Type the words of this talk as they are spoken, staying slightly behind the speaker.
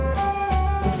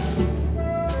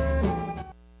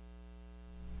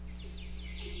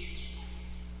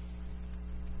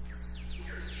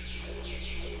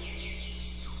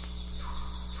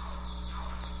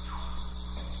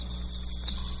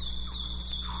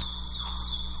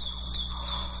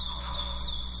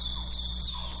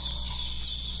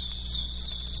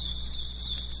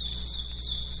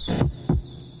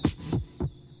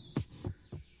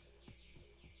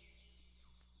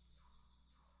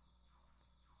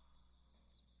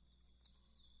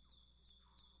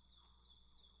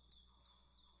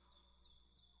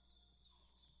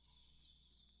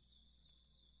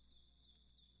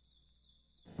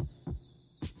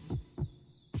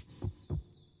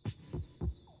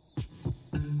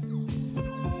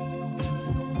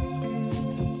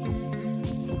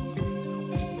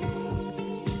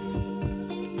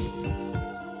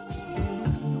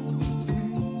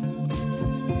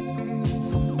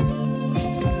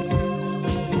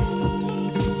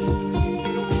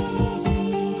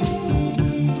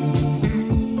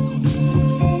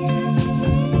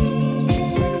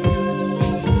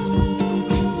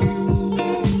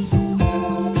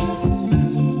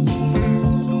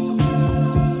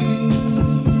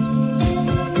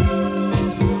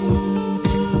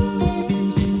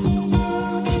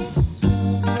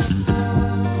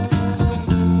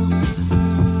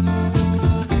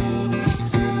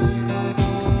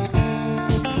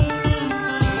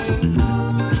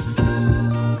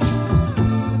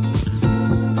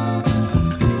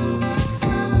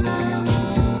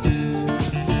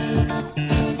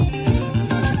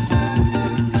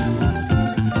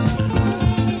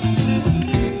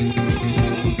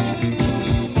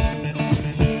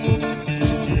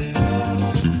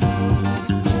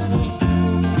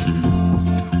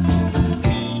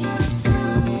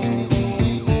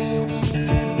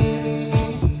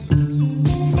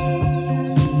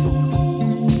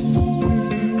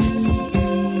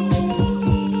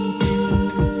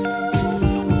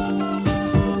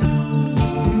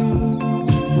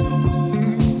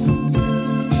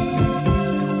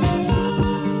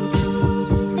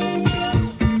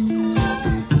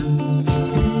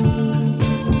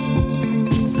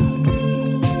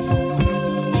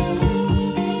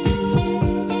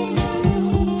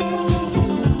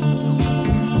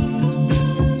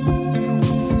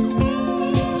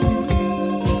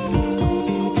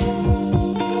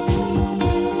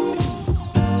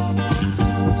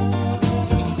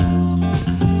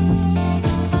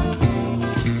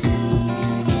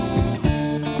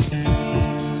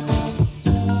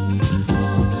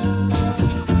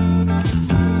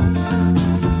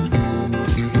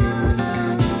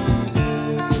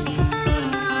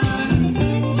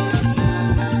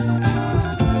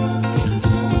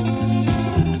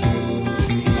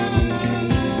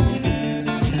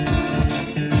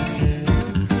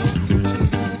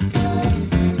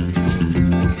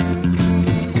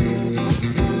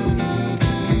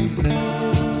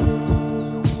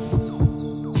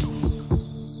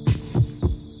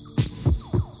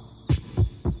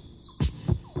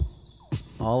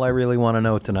All I really want to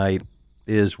know tonight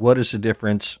is what is the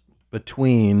difference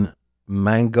between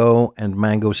mango and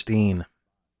mangosteen?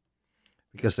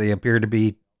 Because they appear to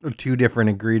be two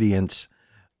different ingredients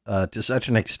to such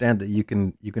an extent that you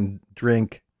can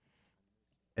drink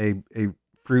a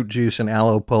fruit juice and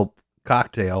aloe pulp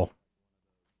cocktail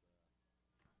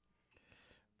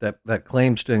that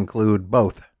claims to include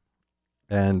both.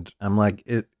 And I'm like,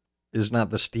 it is not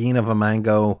the steen of a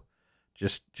mango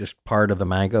just part of the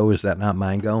mango? Is that not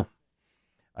mango?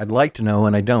 I'd like to know,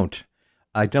 and I don't.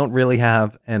 I don't really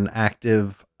have an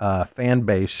active fan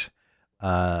base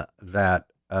that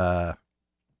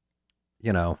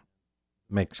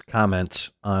makes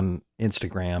comments on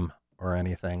Instagram or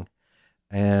anything.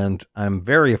 And I'm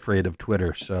very afraid of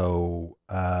Twitter, so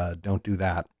don't do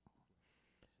that.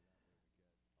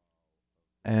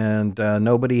 And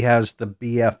nobody has the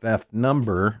BFF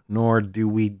number, nor do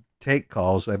we take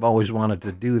calls. I've always wanted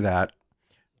to do that,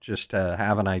 just to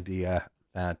have an idea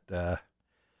that,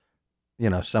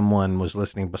 someone was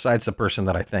listening besides the person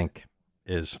that I think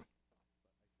is.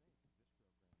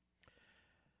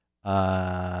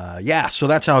 So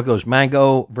that's how it goes.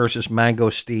 Mango versus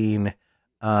mangosteen,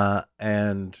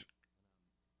 and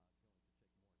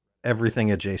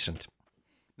everything adjacent.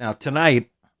 Now,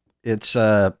 tonight, it's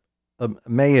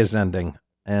May is ending,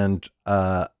 and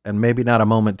maybe not a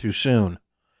moment too soon.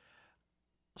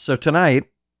 So tonight,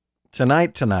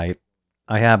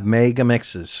 I have mega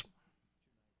mixes.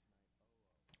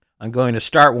 I'm going to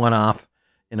start one off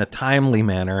in a timely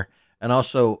manner and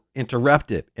also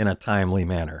interrupt it in a timely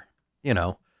manner.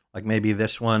 Like maybe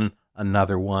this one,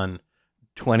 another one,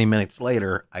 20 minutes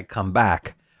later, I come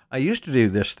back. I used to do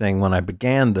this thing when I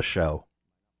began the show,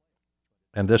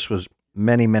 and this was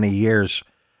many, many years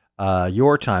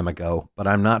your time ago, but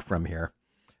I'm not from here.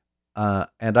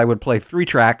 And I would play 3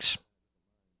 tracks,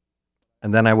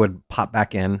 and then I would pop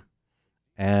back in,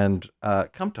 and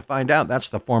come to find out, that's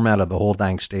the format of the whole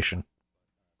dang station.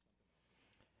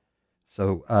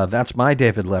 So that's my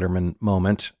David Letterman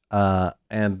moment.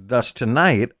 And thus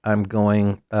tonight, I'm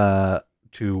going to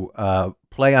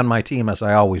play on my team as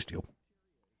I always do.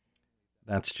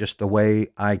 That's just the way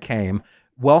I came.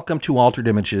 Welcome to Altered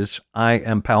Images. I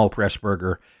am Powell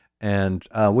Pressburger, and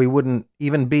we wouldn't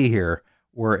even be here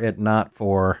were it not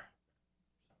for...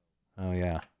 Oh,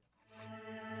 yeah.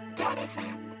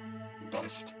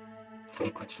 Best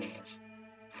frequencies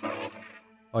forever.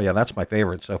 Oh, yeah, that's my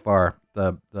favorite so far.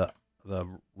 The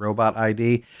robot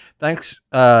ID. Thanks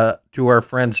to our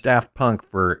friends Daft Punk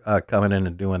for coming in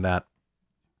and doing that.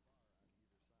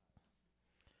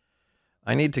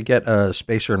 I need to get a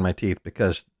spacer in my teeth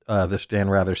because this Dan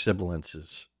Rather sibilance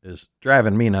is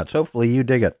driving me nuts. Hopefully you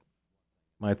dig it.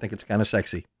 I think it's kind of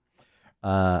sexy.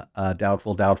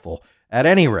 Doubtful. At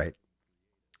any rate,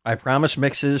 I promise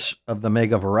mixes of the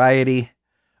mega variety.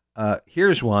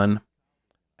 Here's one,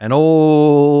 an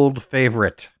old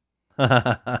favorite. It's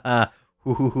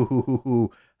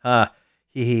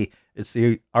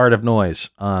the Art of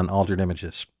Noise on Altered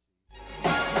Images.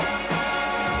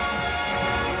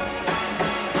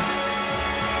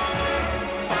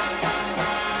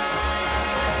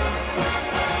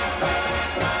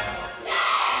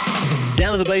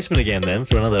 the basement again then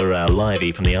for another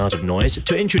livey from the Art of Noise.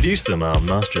 To introduce them, our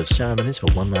master of ceremonies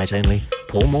for one night only,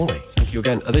 Paul Morley. Thank you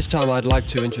again. At this time, I'd like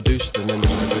to introduce the members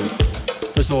of the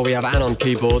group. First of all, we have Anne on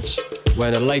keyboards,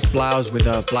 wearing a lace blouse with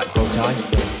a black bow tie.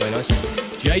 Very nice.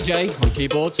 JJ on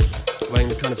keyboards, wearing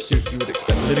the kind of suit you would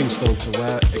expect Livingstone to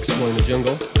wear exploring the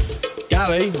jungle.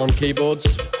 Gary on keyboards,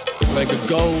 wearing a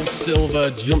gold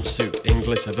silver jumpsuit in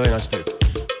glitter. Very nice too.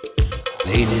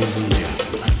 Ladies and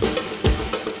gentlemen,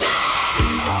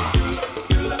 the art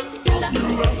of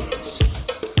noise.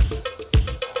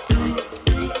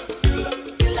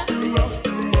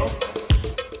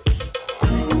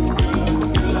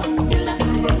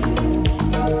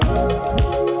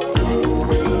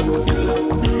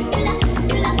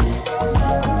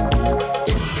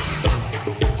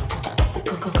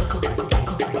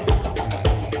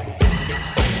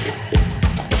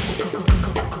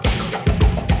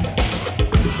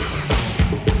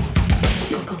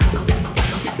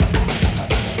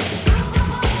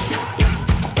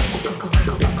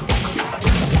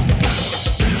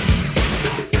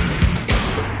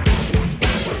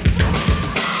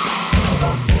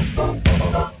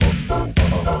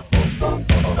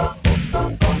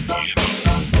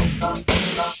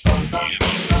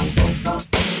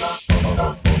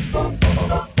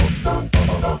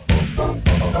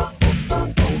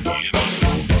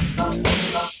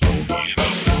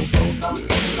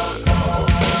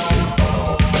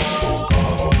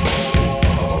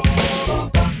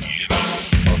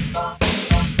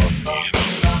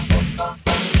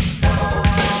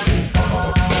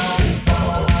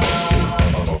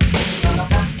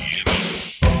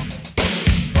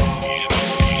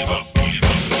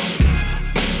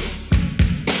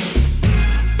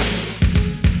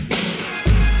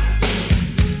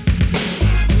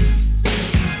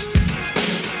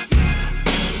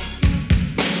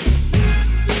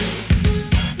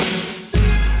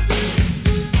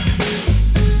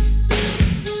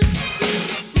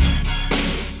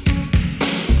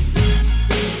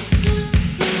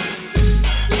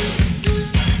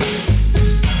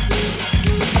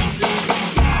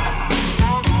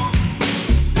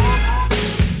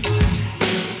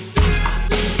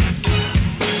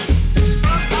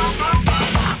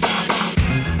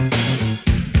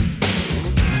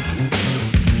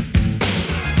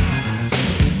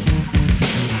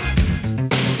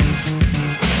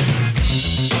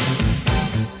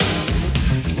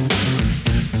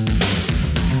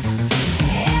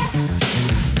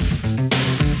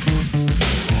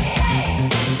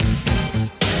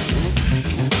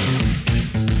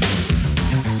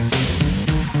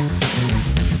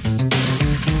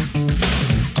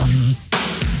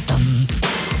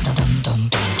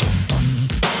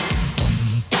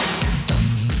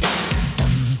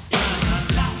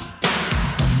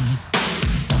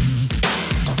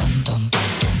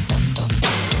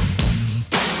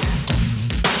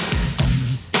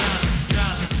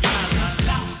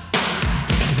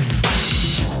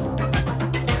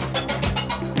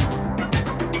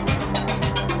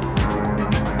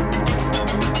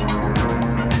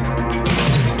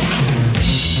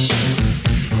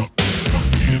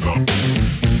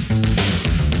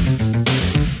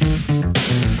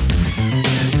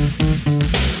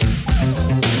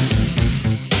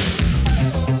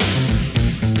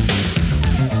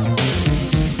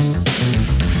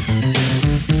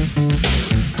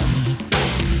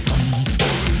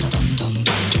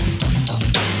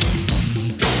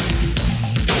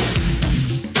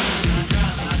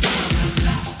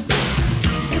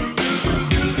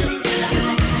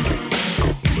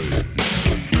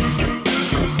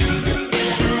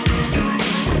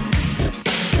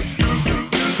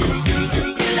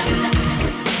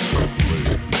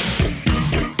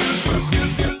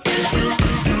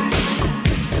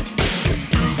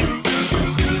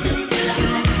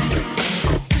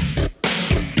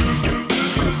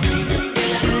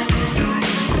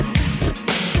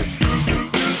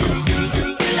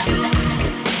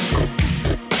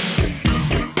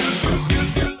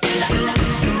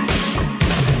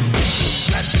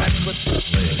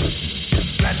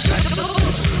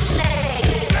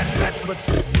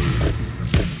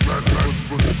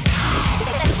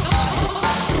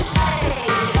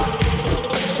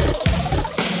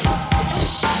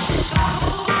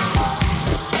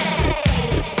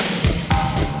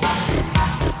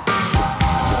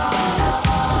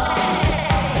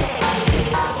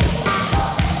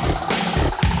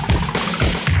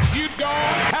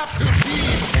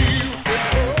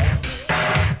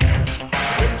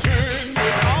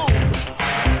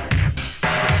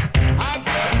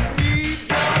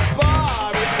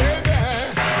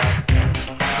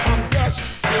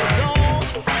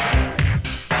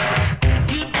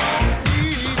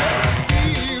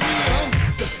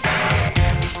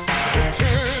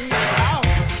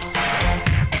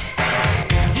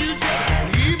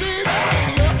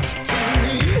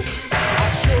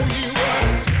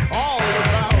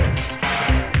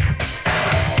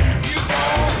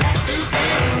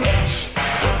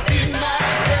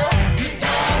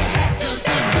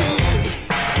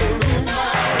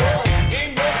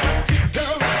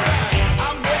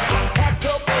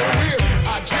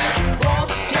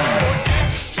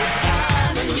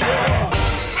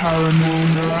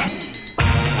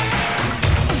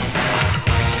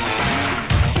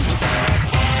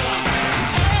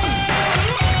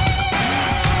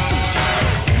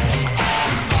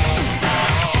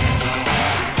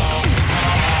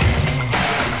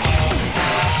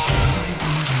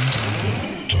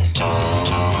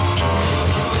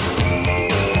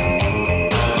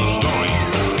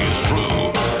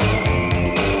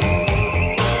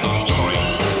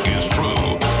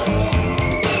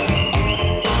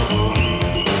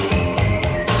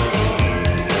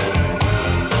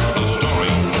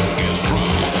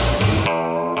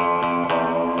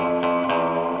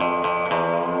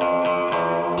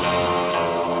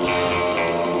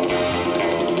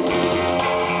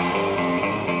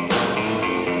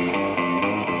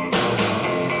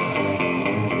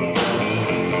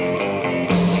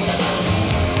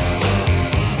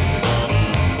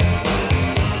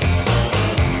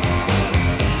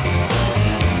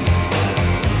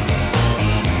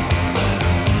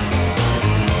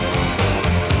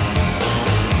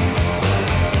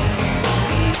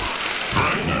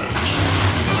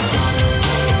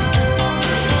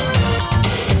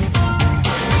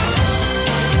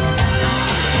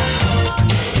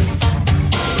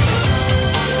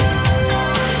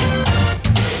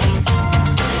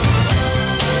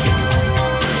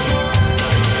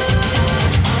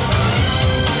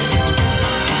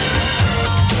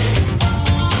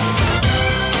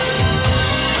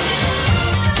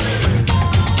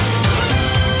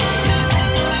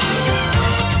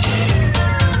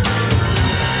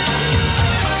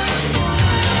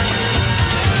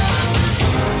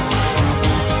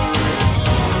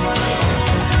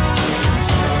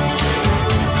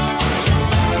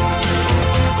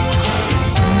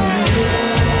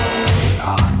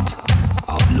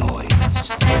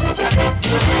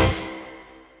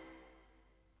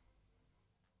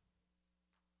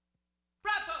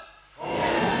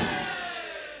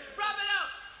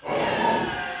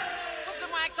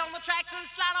 the tracks and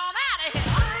slide on out of here.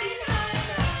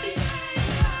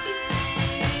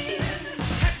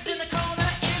 Catches in the corner,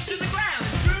 ears to the ground,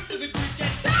 groove to the creek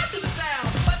and down to the sound.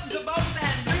 Buttons of bows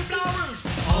and blue blanc rouge.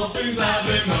 All things I've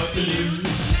been must be used.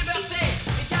 Liberté,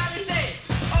 égalité,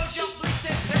 aujourd'hui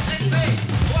c'est respect.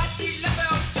 Voici le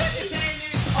beurre du tennis.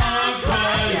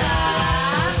 Incroyable.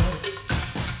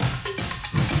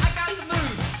 I got the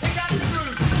moves, they got the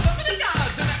groove. So many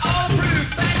gods and they all prove.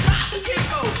 They drop the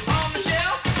Kimbo on the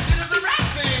shelf. Did the rap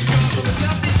thing come for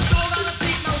myself. This gold on the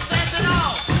teeth, no sense at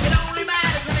all. It only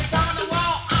matters when it's on the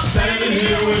wall. I'm Standing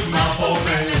here with my four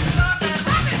men. Let's stop that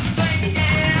rapping thing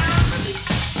again.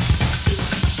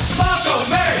 Marco,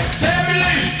 Mary, Terry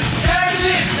Lee, Gary Z,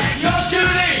 yours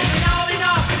Julie. And all in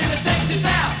all, in the sexy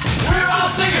sound. We're all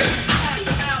singing. I have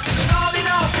the mouth. And all in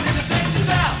all, in the sexy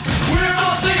sound. We're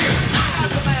all singing. I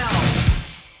have the mouth.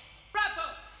 Rapper.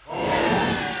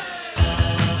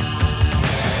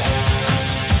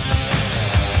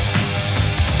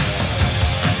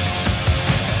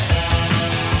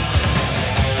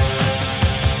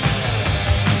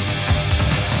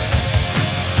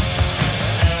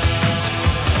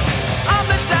 I'm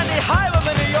the dandy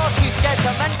highwayman who you're too scared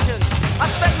to mention. I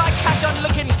spend my cash on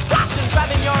looking flash and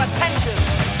grabbing your attention.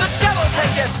 The devil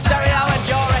take your stereo and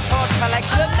your record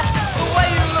collection. The way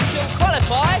you look, you'll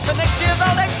qualify for next year's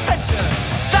old age pension.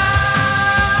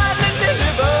 Stand and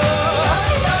deliver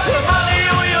your money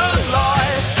or your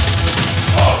life.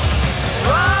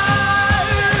 Try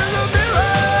the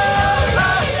mirror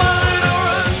like bullet or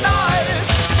a knife.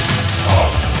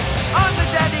 I'm the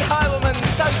dandy highwayman,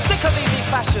 so sick of easy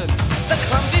fashion. The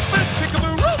clumsy boots,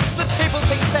 pickable ropes that people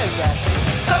think so dashing.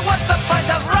 So what's the point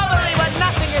of robbery when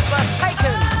nothing is worth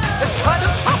taking? It's kind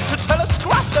of tough to tell a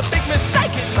scrap the big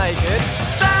mistake is making.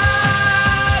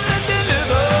 Stand and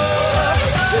deliver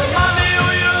your money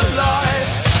or your life.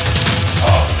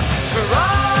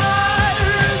 Try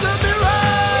the mirror,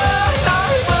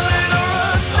 like bullet or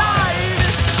a knife.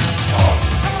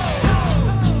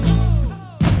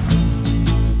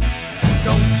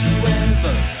 Don't you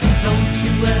ever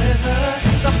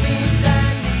stop being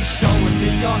dandy, showing me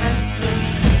you're handsome.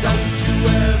 Don't you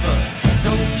ever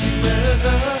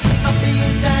stop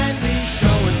being dandy,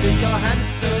 showing me you're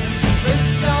handsome.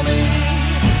 Prince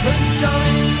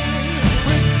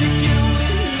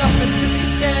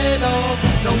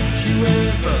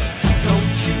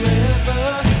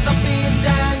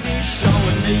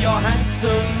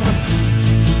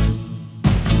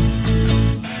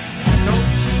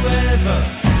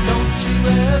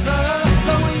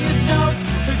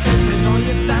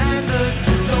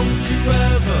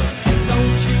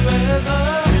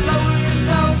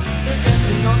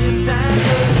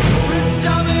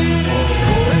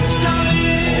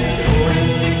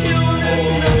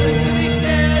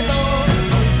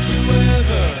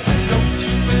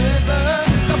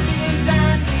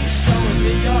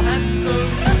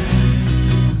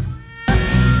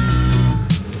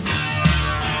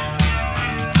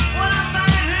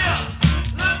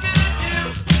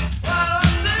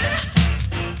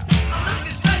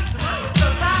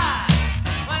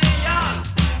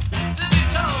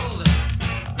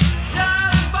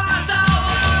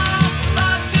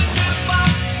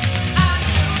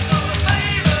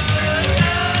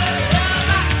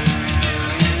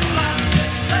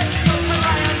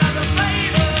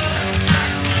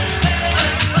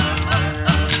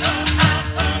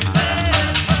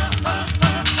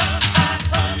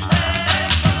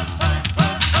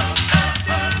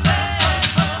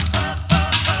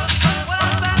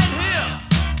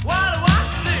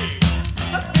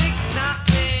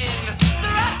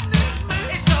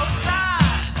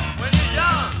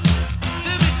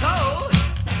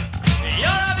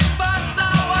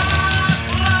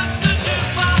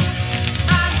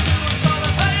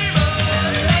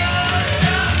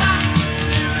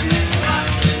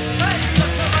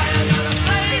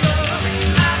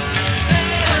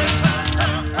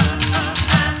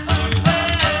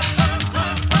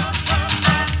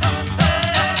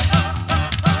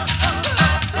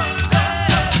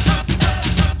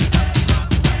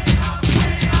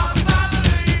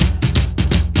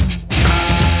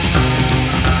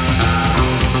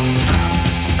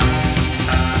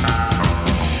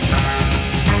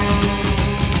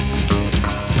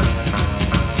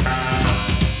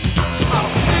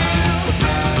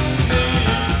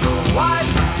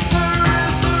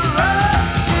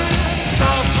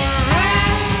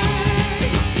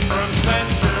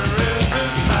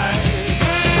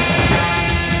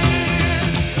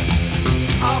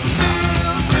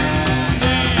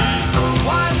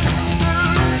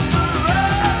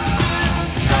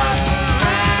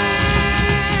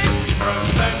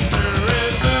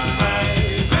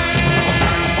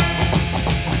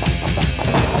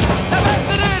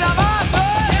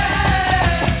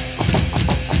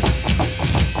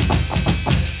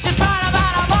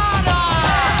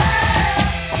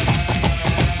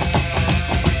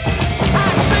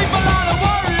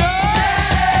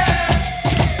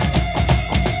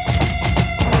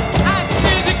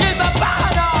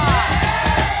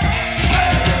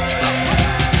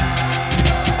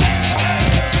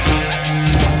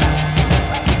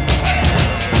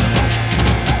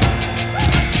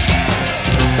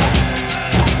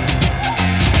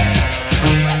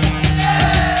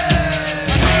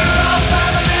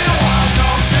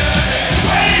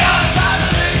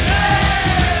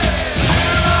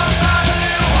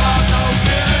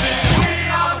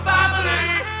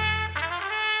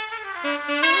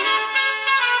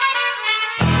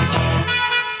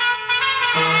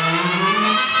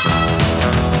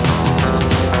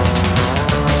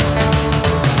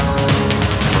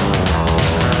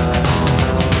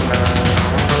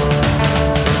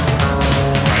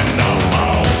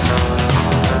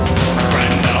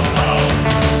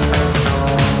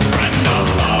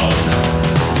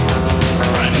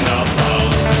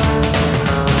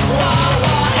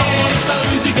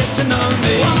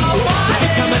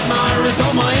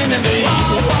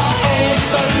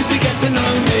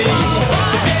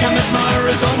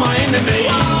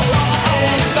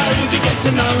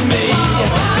to know me,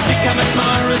 to become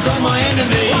admirers of my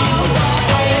enemies.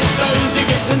 I want those who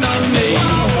get to know me,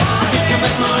 to become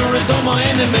admirers of my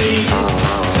enemies.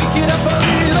 Take it up or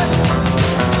leave it,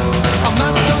 I'm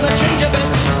not gonna change a bit.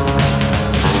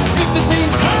 If it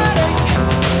means heartache,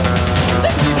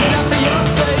 then leave it out for your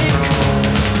sake.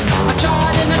 I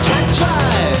tried and I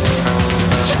tried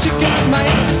to take out my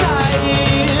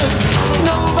insides.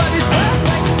 Nobody's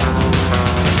perfect,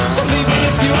 so leave me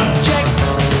if you object.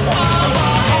 I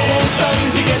want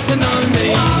those who get to know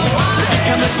me, to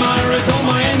become admirers of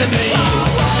my enemies.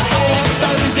 I want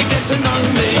those who get to know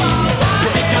me, to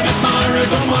become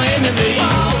admirers of my enemies.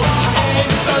 I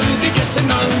want those who get to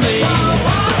know me,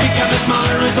 to become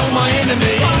admirers of my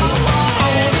enemies. I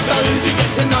want those who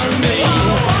get to know me,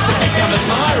 to become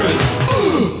admirers.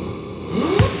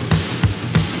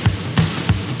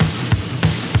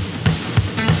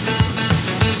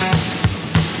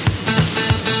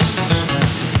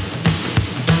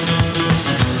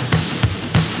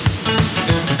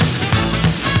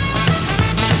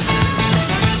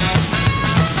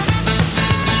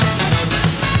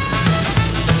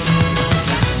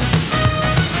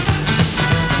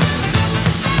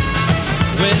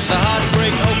 With the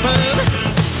heartbreak open,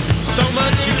 so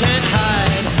much you can't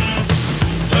hide.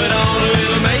 Put on a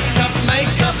little makeup,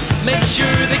 make sure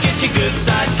they get your good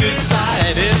side, good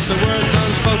side. If the word's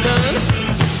unspoken,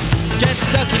 get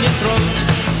stuck in your throat.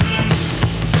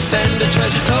 Send a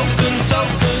treasure token,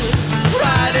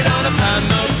 write it on a pound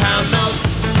note.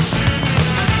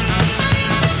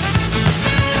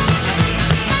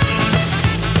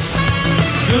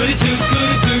 Goody two,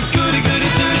 goody two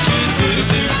shoes. Goody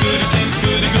two,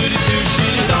 goody two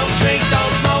shoes. Don't drink,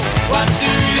 don't smoke. What do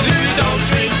you do? Don't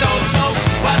drink, don't smoke.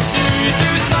 What do you do?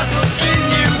 Subtle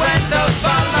innuendos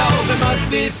follow. There must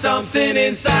be something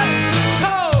inside.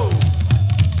 Oh!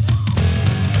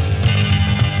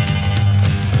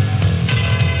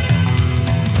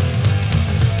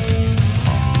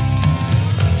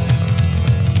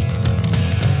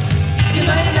 You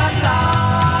may not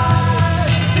lie.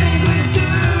 Things we do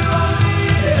only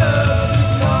helps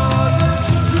ignore the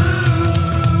truth.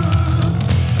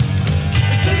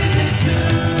 It's easy to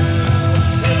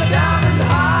live down and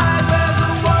hide. Where's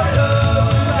the warrior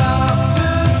without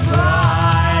his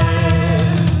pride?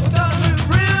 I'm gonna move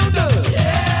real good.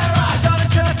 Yeah, I'm gonna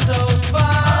dress so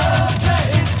fine.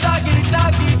 It's doggy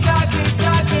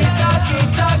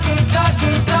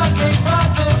from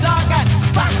the dark and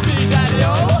bash me, daddy-o.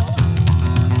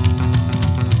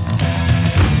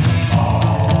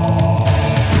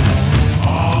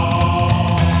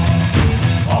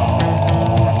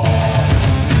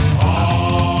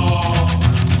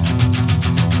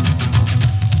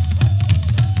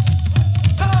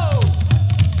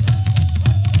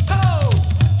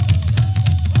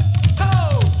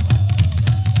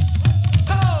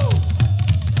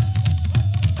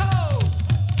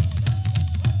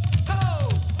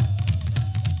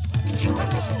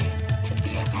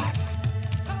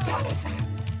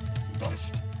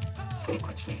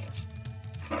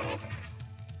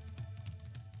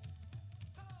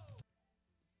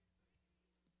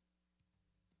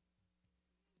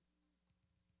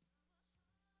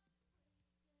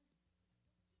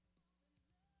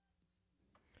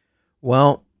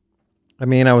 Well, I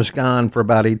mean, I was gone for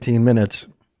about 18 minutes,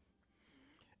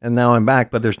 and now I'm back,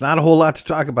 but there's not a whole lot to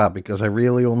talk about because I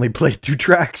really only played 2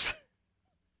 tracks.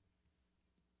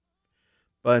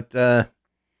 But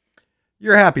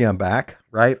you're happy I'm back,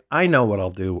 right? I know what I'll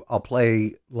do. I'll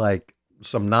play like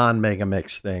some non-Mega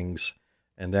Mix things,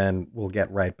 and then we'll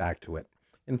get right back to it.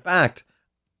 In fact,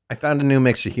 I found a new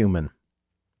mix of Human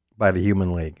by the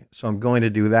Human League, so I'm going to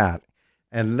do that.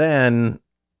 And then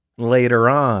later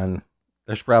on,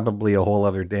 there's probably a whole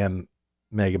other damn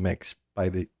Mega Mix by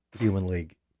the Human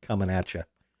League coming at you.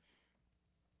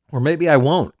 Or maybe I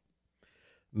won't.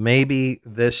 Maybe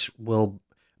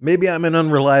I'm an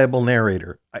unreliable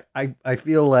narrator. I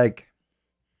feel like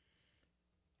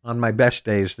on my best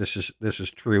days, this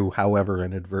is true, however,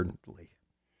 inadvertently.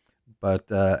 But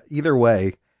either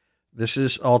way, this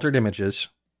is Altered Images.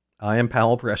 I am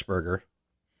Powell Pressburger.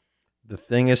 The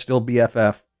thing is still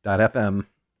BFF.FM.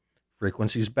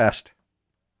 Frequency's best.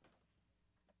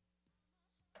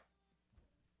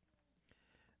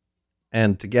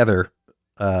 And together,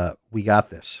 we got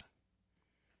this.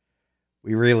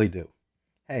 We really do.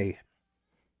 Hey,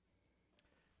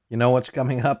 you know what's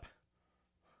coming up?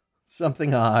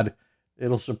 Something odd.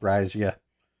 It'll surprise you.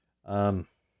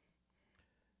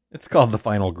 It's called The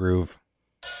Final Groove.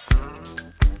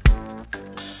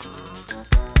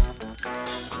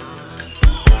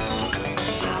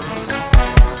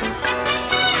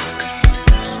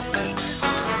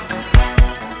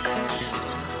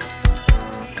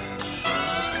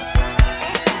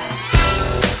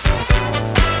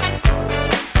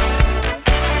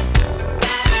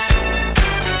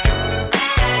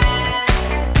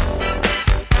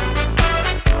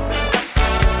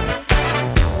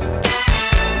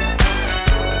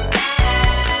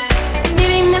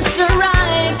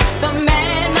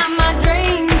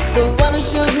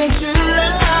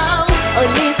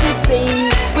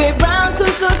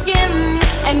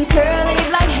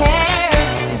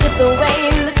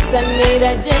 me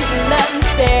that gentle loving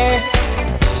stare.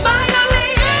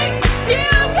 Finally, you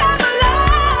come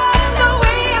along. The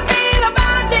way I feel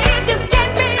about you just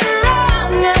can't be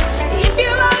wrong. If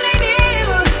you only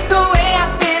knew the way I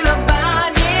feel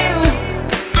about you,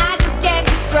 I just can't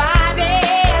describe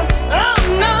it. Oh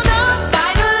no, no.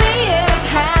 Finally, it's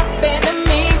happened to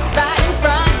me right in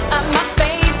front of my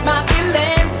face. My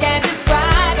feelings can't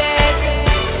describe it.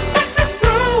 Let this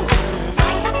groove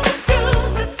right up the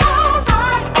fuse. It's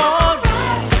alright,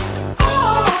 alright,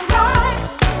 alright.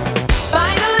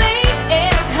 Finally,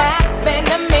 it's happened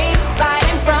to me right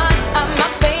in front of my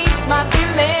face. My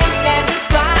feelings can't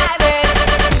describe it.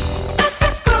 Let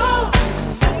this groove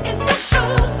sit in the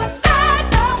shoes and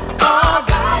stand up.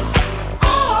 Alright,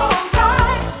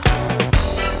 alright.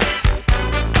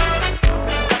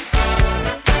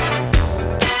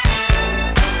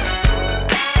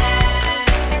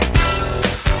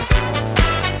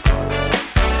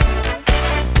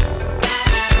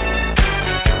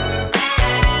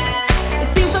 It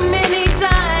seems so many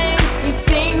times you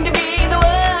seem to be the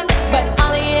one, but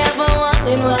all he ever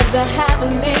wanted was to have a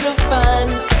little fun.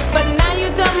 But now you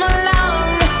come along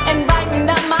and brightened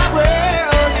up my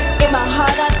world. In my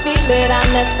heart I feel it, I'm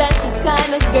that special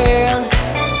kind of girl.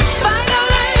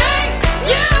 Finally,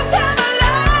 you come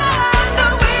along. The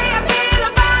way I feel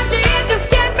about you just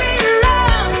can't be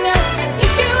wrong.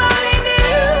 If you only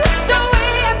knew the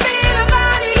way I feel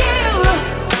about you,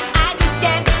 I just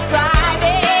can't describe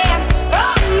it.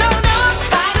 Oh no, no.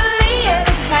 Finally,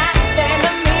 it's happened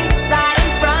to me right in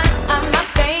front of my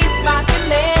face. My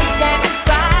feelings can't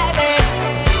describe it.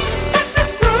 Let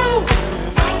this groove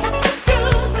right up the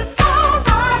fuse. It's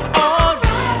alright,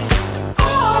 alright,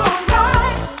 alright.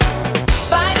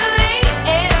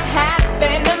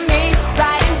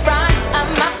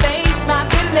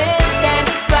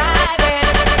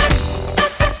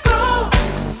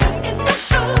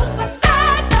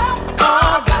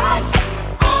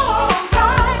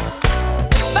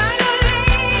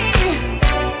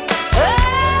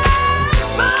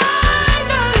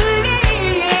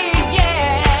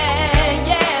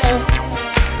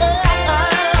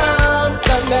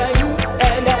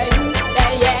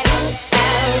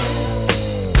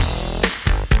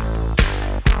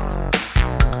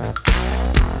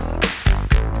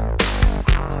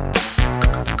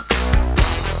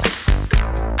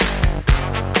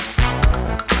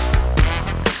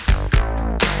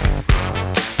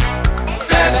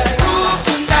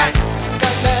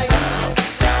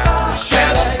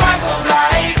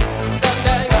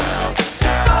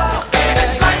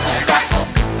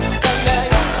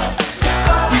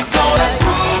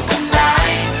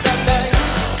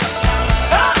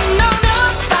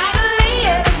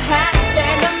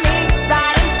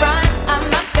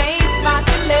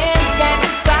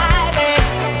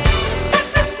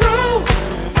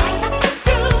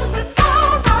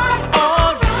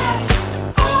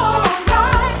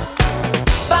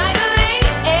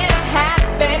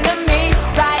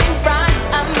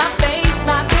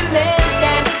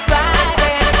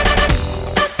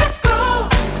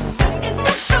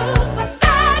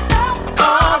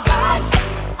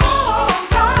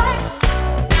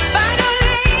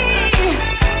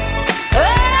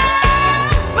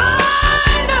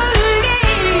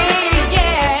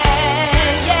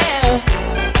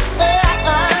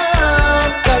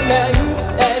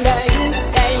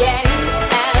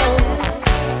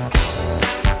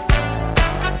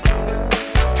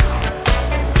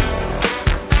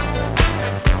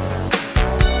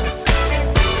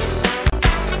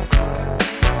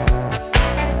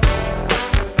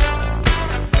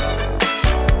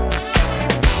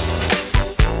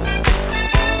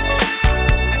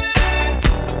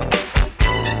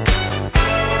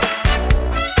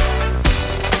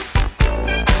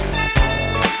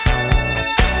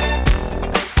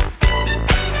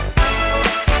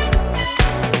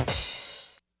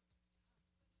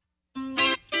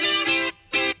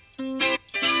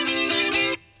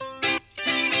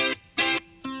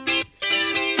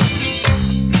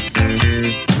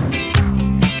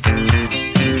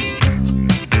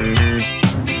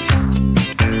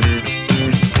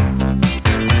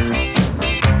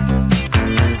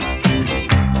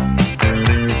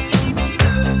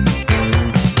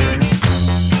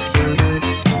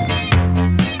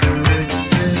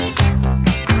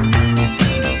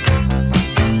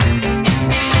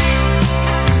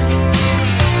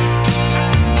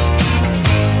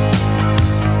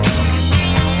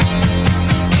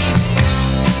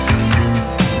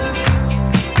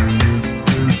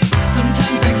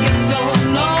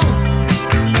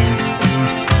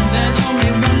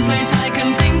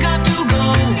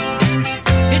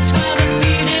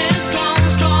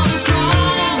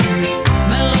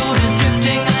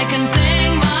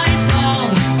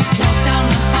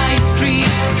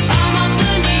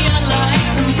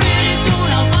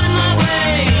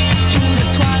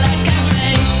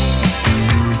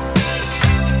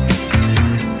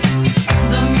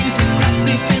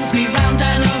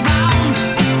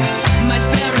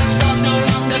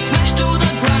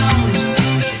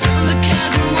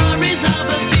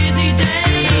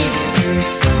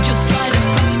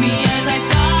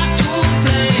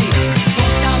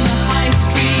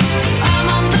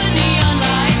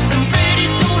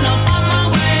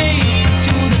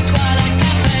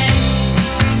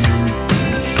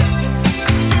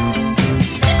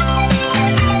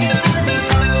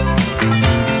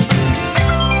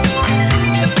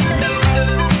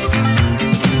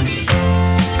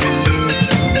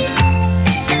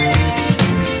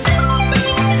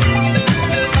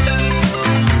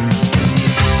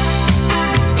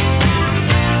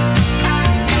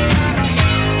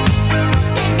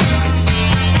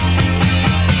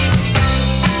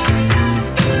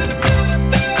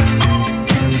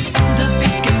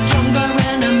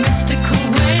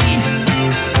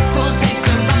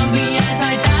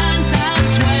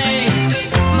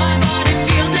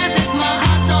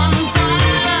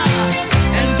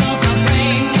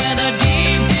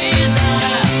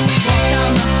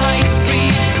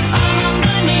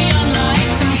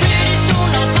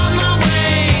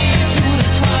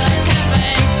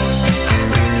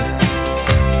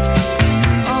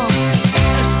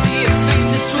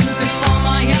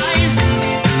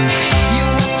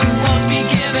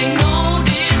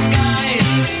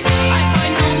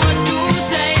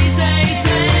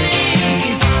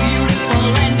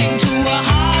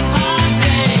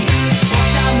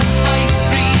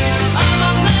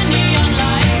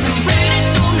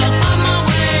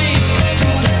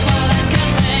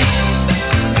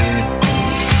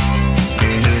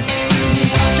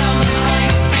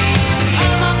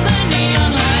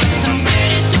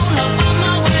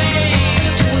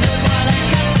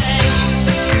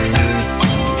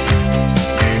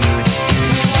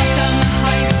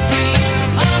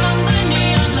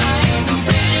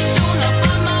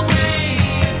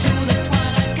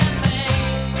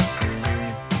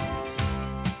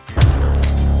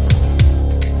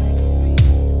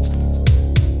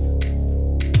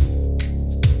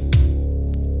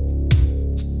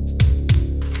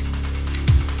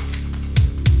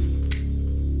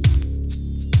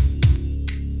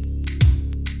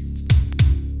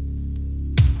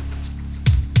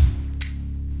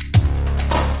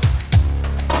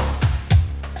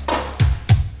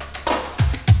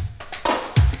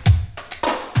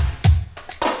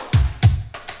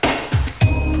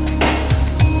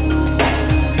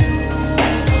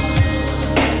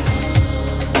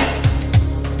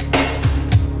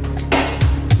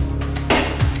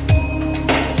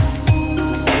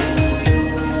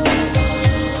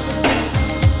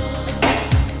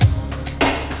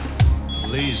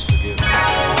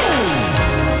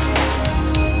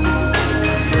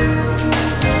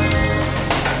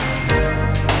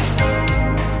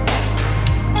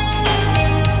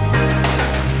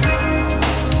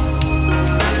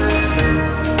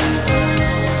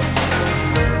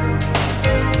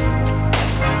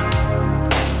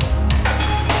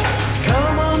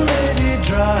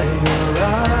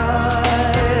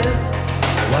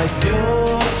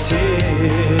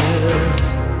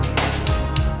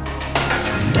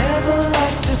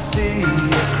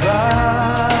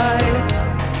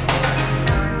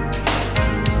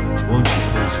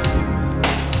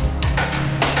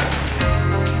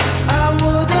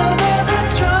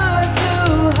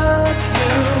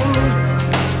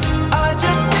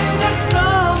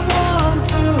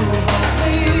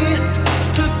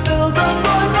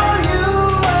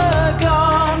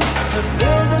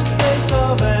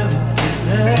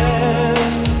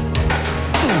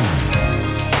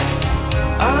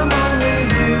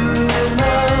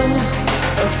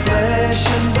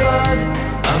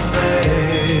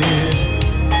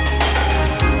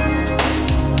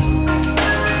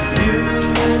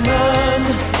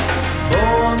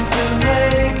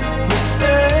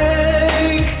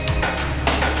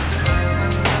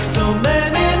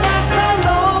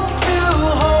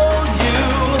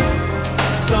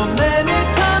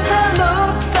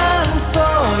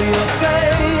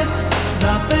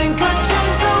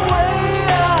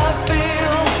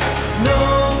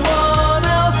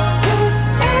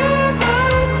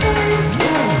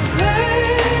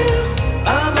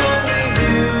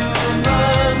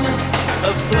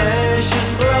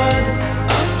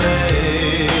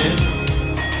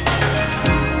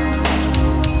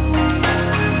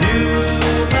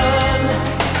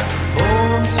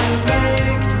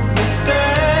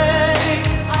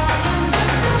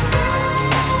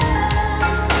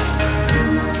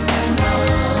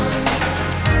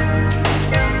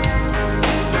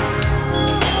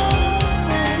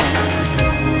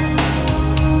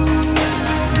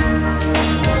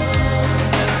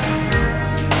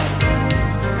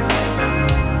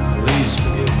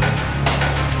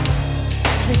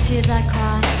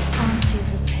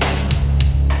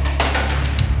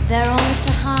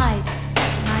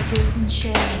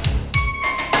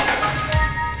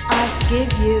 I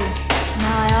forgive you.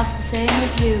 Now I ask the same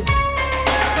of you.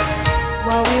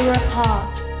 While we were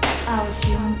apart, I was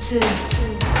human too.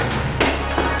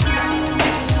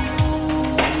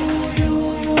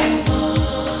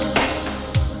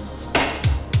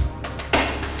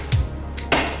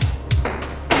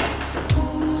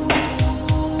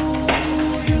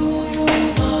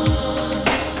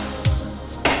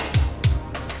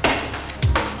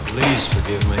 Please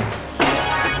forgive me.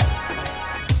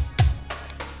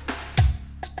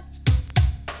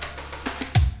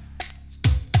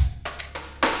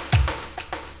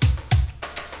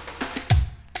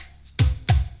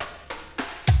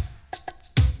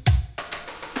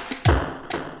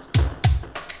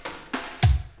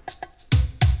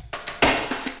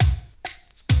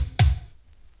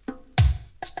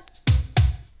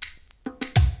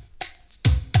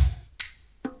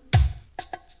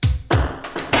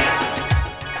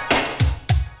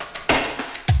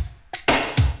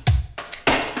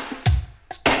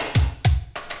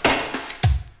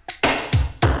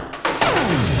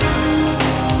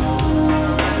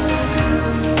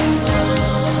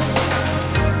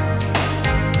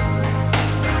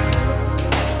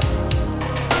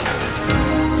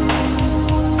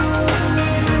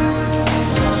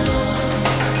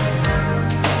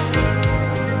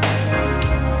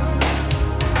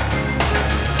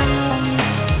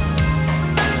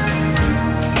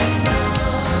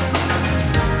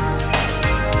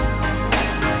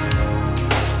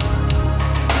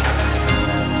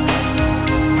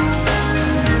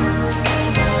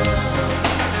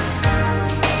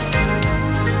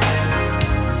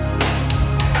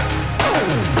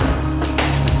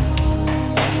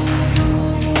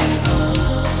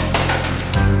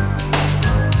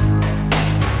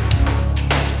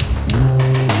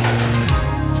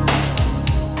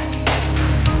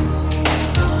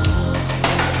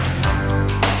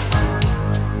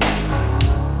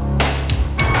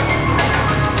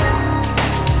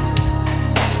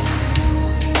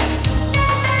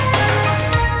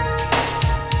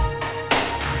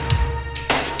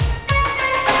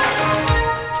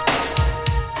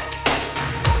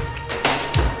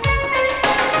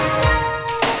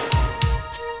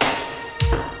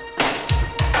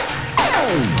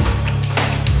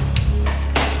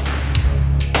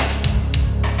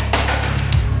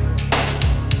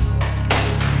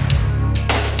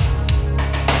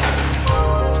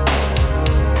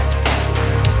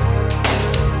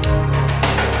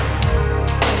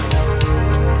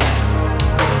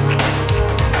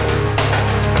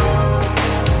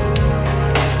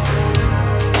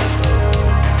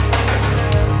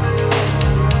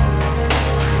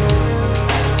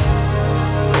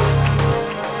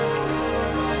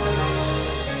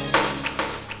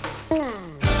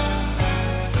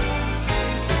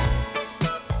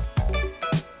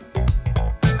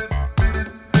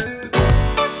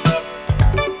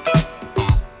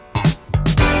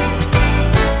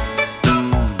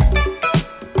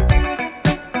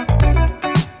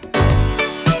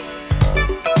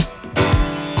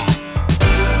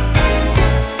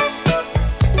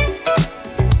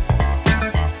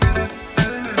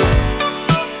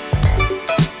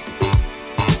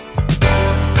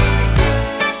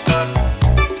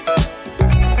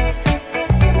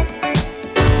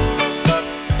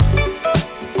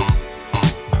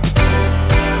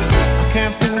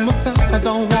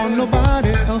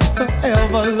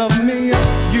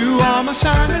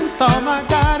 shining star, my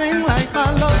guiding light, my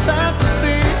love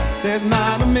fantasy. There's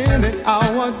not a minute,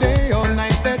 hour, day or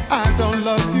night that I don't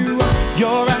love you.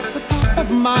 You're at the top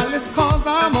of my list, cause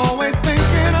I'm always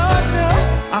thinking of you.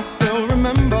 I still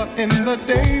remember in the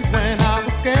days when I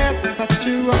was scared to touch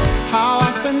you, how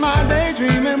I spent my day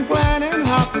dreaming, planning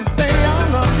how to say I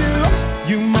love you.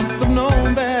 You must have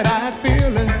known that I had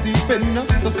feelings deep enough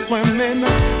to swim in.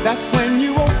 That's when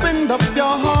you opened up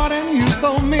your heart and you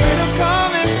told me to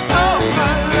come in. Oh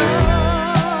my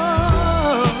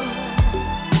love,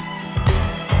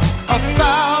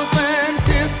 1,000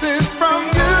 kisses from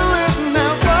you is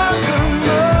never too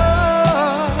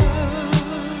much.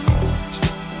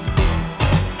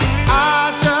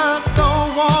 I just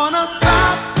don't wanna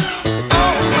stop.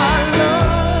 Oh my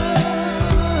love,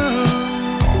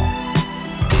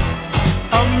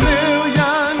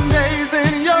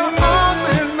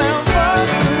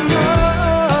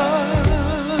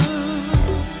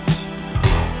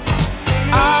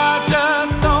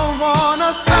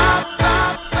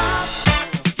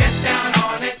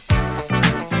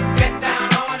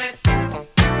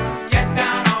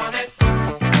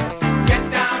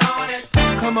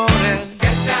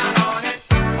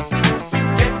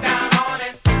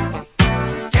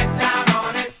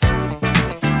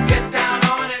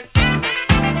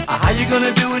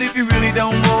 gonna do it if you really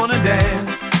don't wanna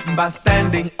dance? By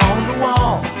standing on the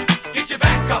wall. Get your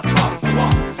back up off the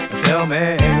wall. Tell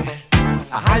me,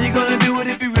 how you gonna do it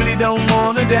if you really don't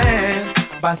wanna dance?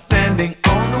 By standing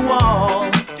on the wall.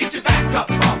 Get your back up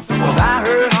off the wall. 'Cause I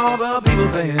heard all the people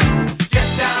saying, get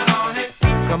down on it.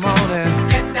 Come on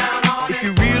and get down on it. If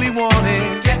you really want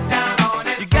it, get down on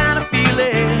it. You gotta feel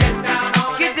it. Get down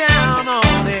on it. Get down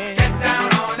on it. Get down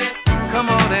on it. Come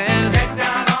on and get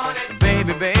down on it.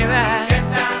 Baby, baby. Get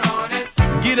down on it.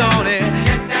 Get on it.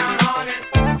 Get down on it.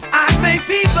 I say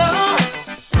people,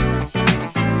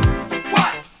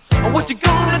 what you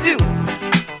gonna do?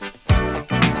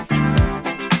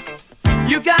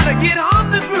 You gotta get on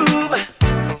the groove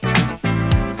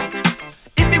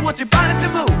if you want your body to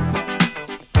move.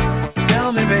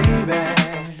 Tell me, baby,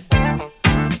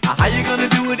 how you gonna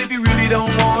do it if you really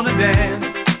don't wanna dance?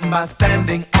 By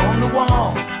standing on the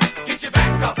wall. Get your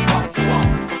back up off the wall.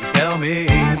 Tell me,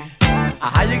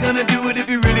 how you gonna do it if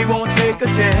you really won't take a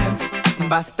chance?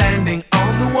 By standing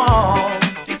on the wall.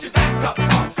 Get your back up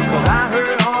off the wall. 'Cause I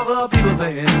heard all the people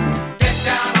saying, get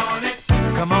down on it.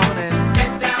 Come on and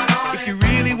get down on it. If you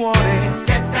really want it,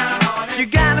 get down on it. You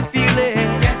gotta feel it.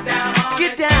 Get down on it.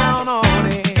 Get down on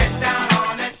it. Get down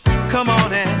on it. Come on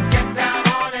and get down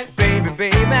on it. Baby,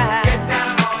 baby. Get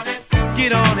down on it.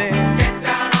 Get on it. Get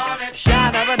down on it.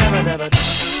 Sha-da-ba-da-ba-da-ba.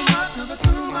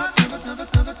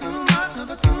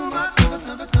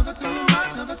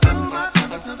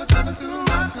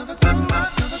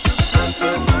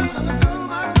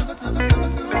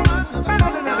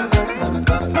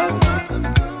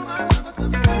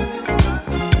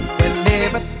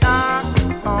 Whenever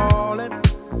darkness falling,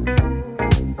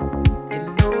 you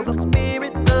know the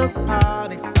spirit of the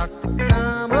party starts to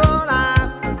come alive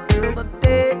until the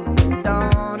day is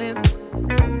dawning.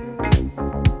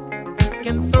 You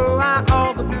can throw out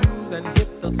all the blues and hit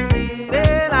the city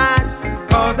lights,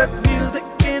 'cause there's music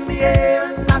in the air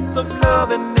and lots of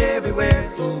loving everywhere.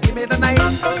 So give me the night.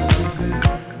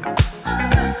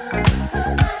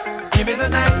 Give me the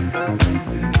night.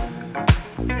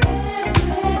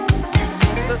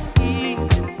 The key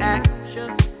action.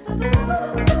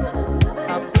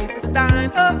 A place to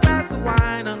dine, a glass of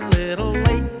wine, a little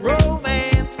late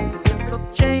romance. It's a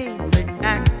chain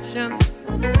reaction.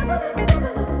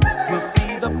 You'll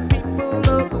see the people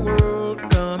of the world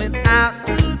coming out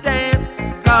to dance,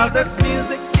 'cause there's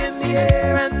music in the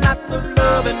air and lots of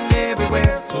loving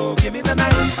everywhere. So give me the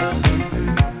night.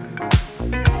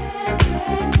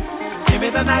 Give me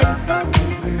the night.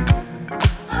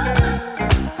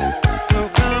 So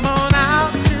come on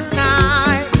out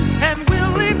tonight, and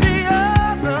we'll leave the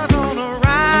others on a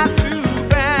ride to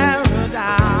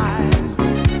paradise.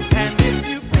 And if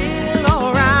you feel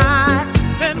alright,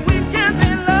 then we can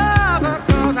be lovers,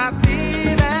 'cause I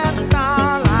see that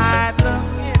starlight look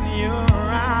in your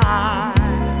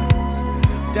eyes.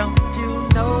 Don't you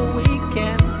know we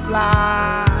can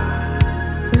fly?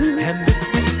 And if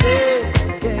we stay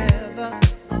together,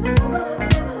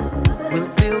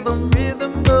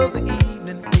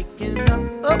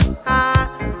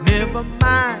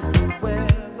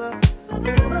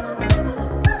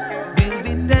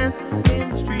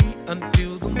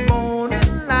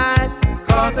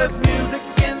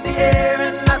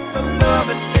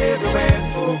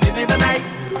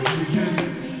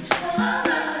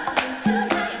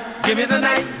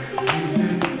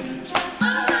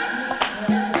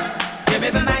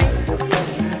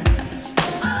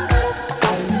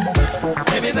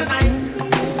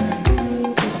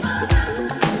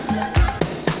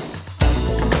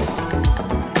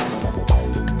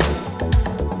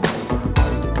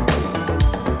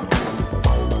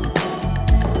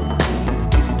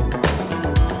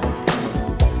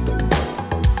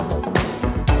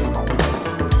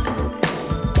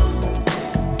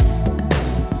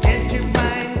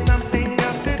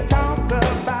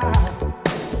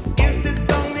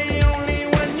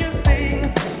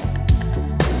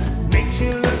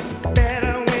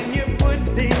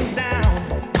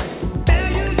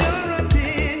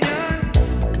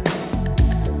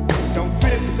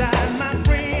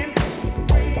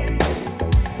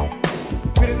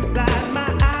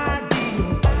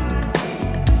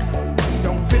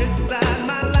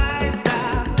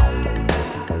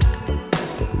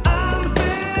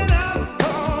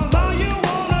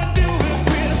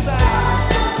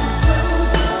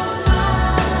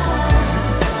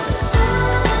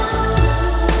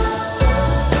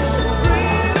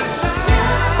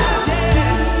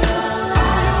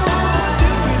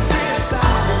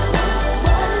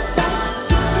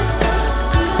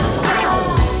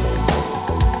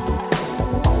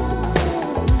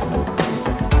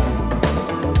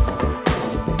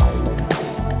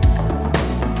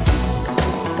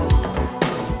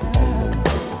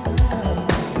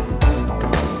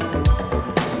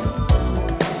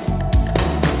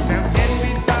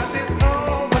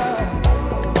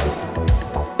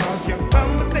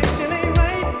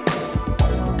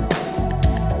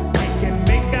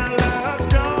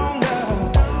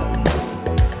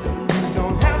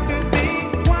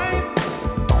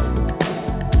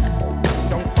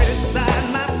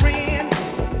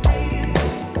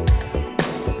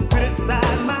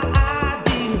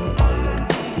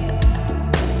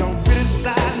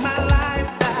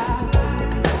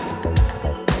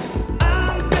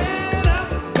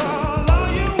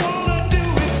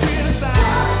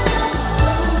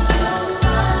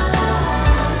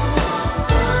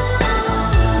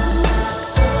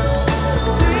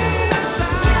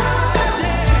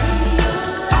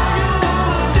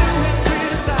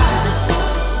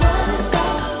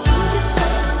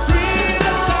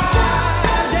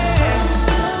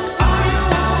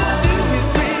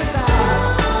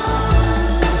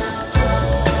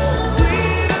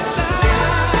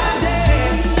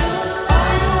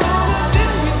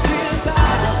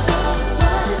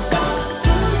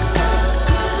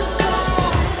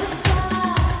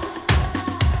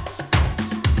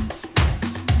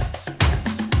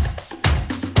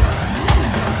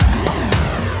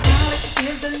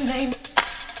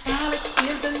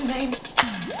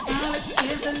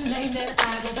 name that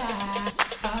I go by.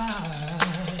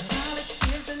 Alex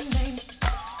is the name.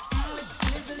 Alex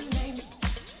is the name.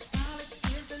 Alex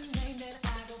is the name that I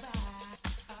go by.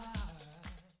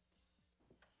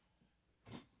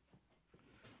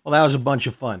 Well, that was a bunch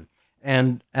of fun.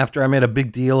 And after I made a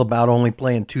big deal about only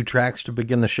playing 2 tracks to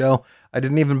begin the show, I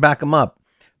didn't even back them up.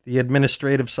 The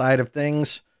administrative side of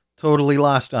things totally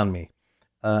lost on me.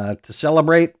 To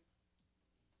celebrate,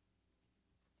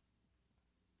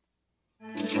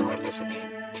 You're listening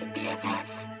to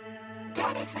BFF.FM.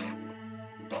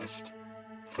 Best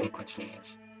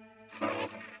frequencies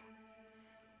forever.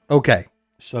 okay,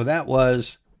 so that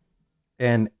was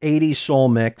an 80s soul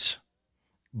mix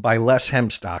by Les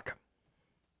Hempstock.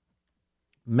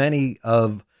 Many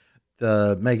of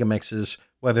the mega mixes,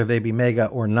 whether they be mega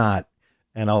or not,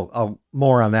 and I'll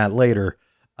more on that later,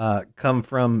 come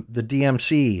from the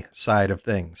DMC side of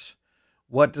things.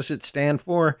 What does it stand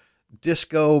for?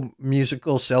 Disco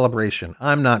Musical Celebration.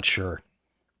 I'm not sure.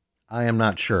 I am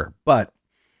not sure. But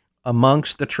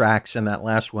amongst the tracks in that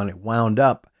last one, it wound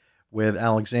up with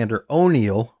Alexander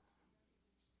O'Neal.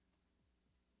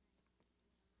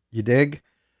 You dig?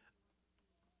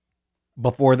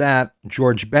 Before that,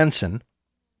 George Benson.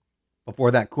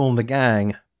 Before that, Kool and the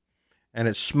Gang. And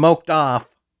it smoked off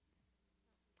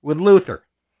with Luther.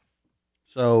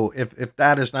 So if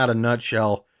that is not a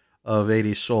nutshell of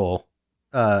 80s soul,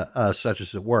 such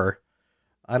as it were,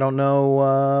 I don't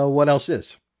know what else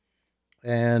is.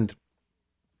 And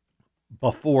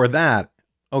before that,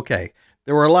 okay,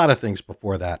 there were a lot of things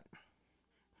before that.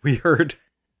 We heard...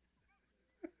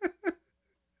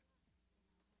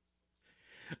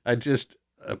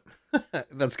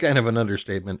 that's kind of an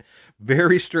understatement.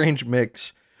 Very strange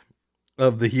mix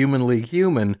of the Human League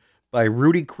Human by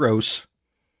Rudy Kroos.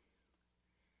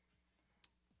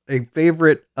 A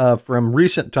favorite from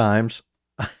recent times,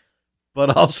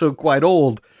 but also quite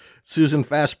old, Susan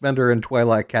Fassbender and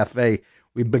Twilight Cafe.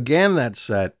 We began that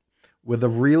set with a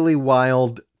really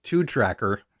wild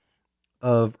 2-tracker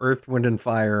of Earth, Wind, and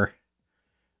Fire,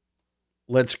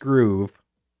 Let's Groove,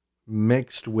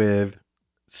 mixed with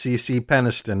CeCe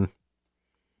Peniston.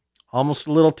 Almost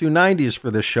a little too 90s for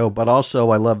this show, but also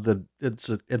I love it's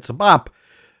a bop.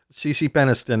 CeCe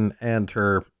Peniston and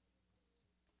her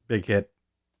big hit,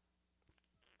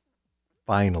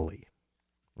 Finally.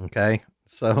 Okay,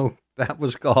 so that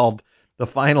was called The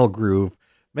Final Groove.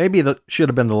 Maybe that should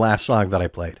have been the last song that I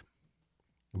played,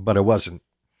 but it wasn't.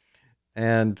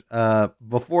 And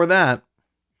before that,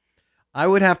 I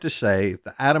would have to say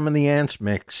the Adam and the Ants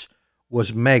mix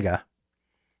was mega,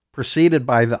 preceded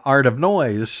by the Art of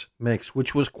Noise mix,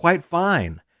 which was quite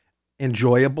fine,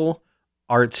 enjoyable,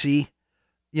 artsy.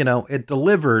 You know, it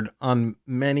delivered on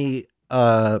many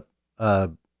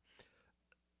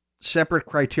separate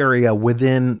criteria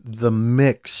within the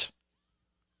mix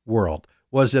world.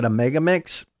 Was it a mega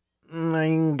mix?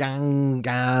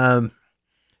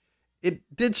 It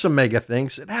did some mega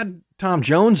things. It had Tom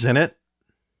Jones in it.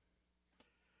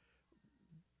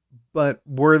 But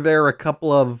were there a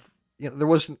couple of, you know,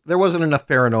 there wasn't enough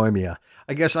Paranoia.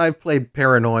 I guess I've played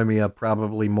Paranoia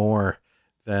probably more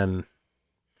than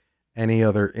any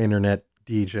other internet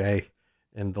DJ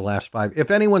in the last 5.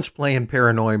 If anyone's playing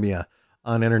Paranoia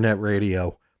on internet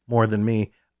radio more than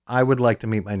me, I would like to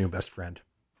meet my new best friend.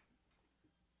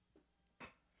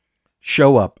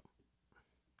 Show up.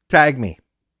 Tag me.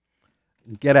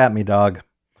 Get at me, dog.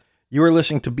 You are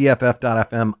listening to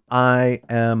BFF.FM. I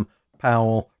am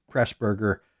Powell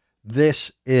Pressburger.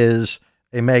 This is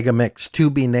a mega mix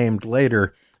to be named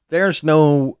later. There's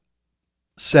no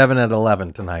 7 at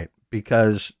 11 tonight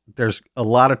because there's a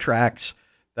lot of tracks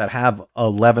that have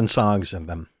 11 songs in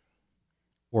them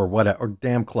or whatever, or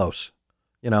damn close.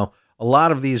 You know, a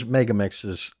lot of these mega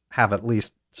mixes have at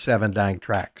least 7 dang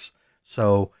tracks.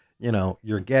 So, you know,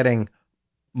 you're getting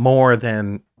more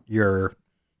than your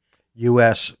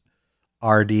US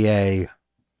RDA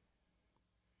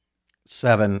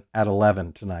 7 at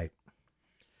 11 tonight.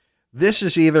 This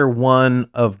is either one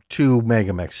of 2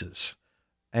 mega mixes,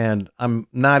 and I'm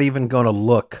not even going to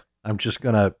look. It's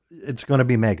going to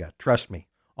be mega. Trust me.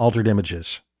 Altered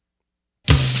Images.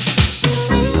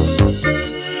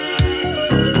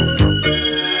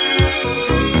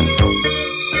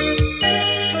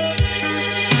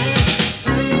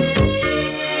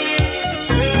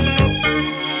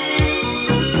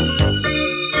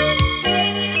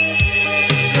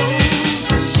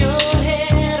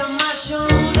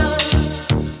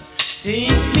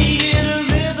 Sink me in a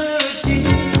river of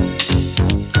tears.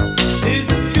 This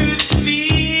could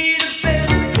be the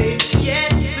best place yet,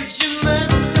 but you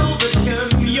must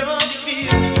overcome your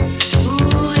fears.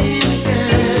 Ooh, in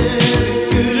time,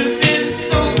 could have been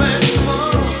so much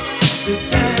more.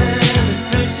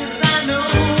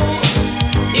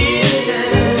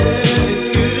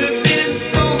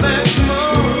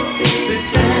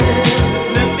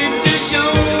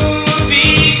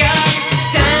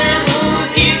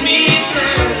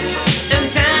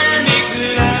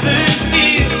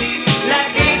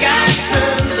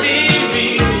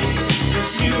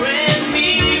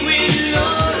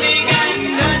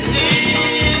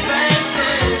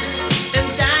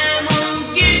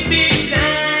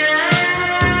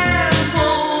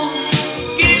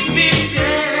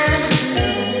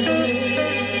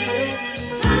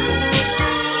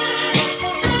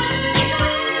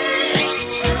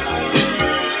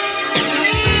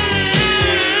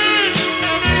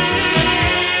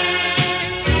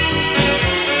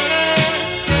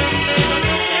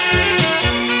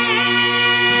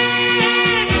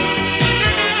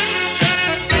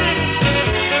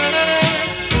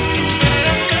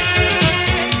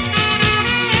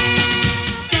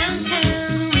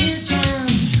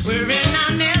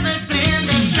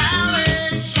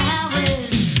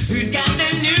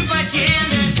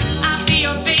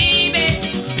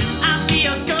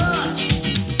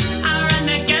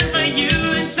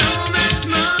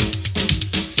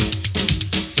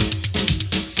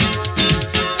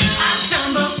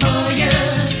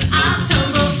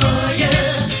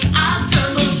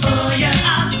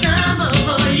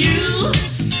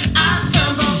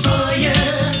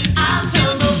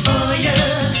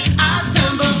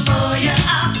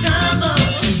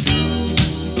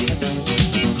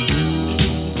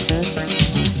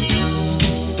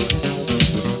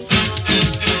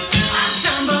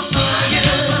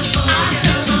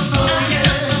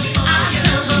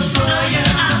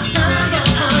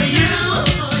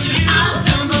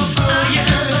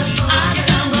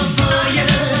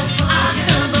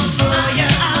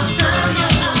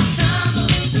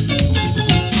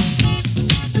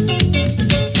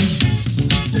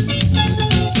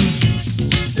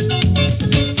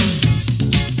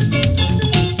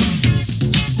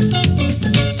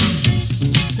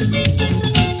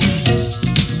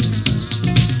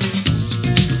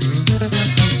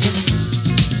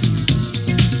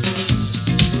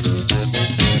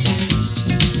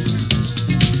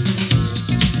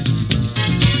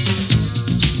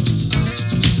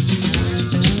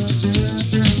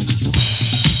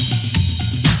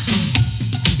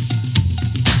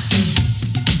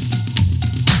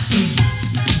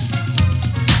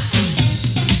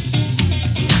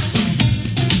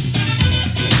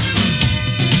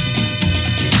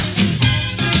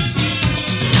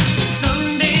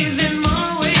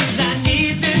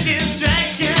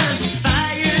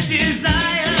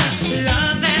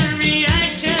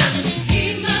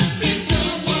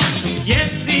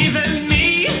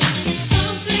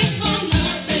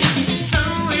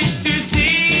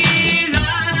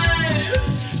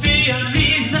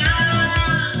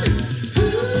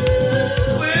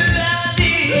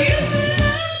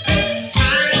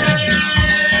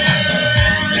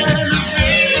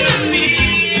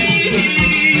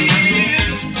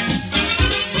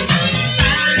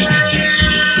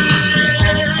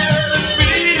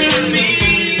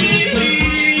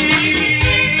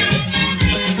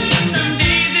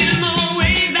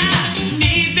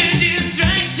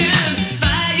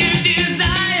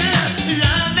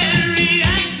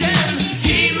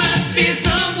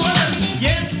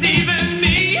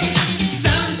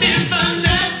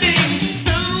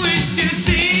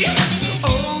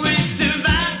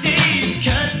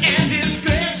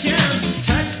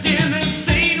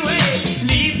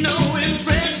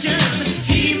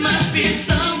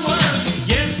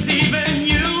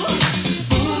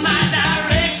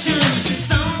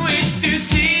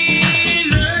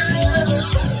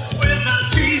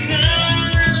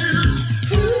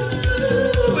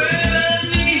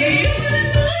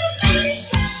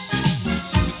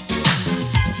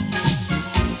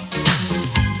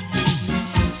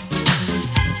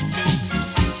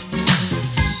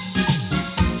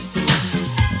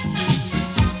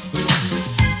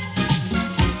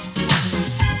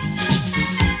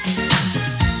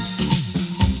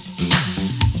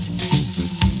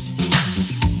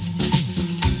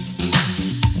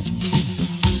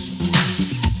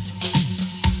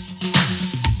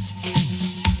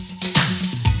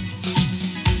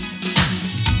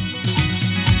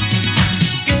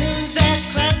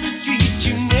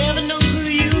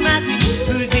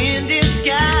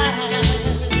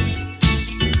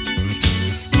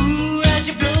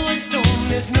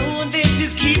 there's no one there to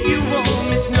keep you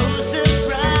warm. It's no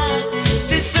surprise.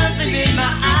 There's something in my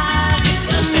eyes.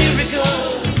 It's a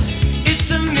miracle.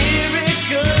 It's a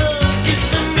miracle.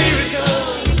 It's a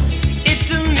miracle.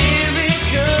 It's a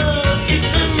miracle.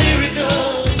 It's a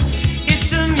miracle.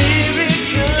 It's a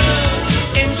miracle.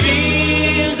 And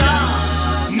dreams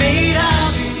are made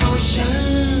of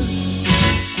emotion.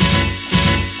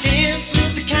 Dance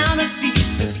with the counterfeit,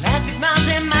 the plastic mouth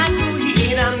and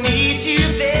microheat. I need you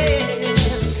there.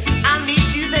 I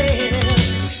need you there.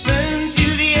 Burn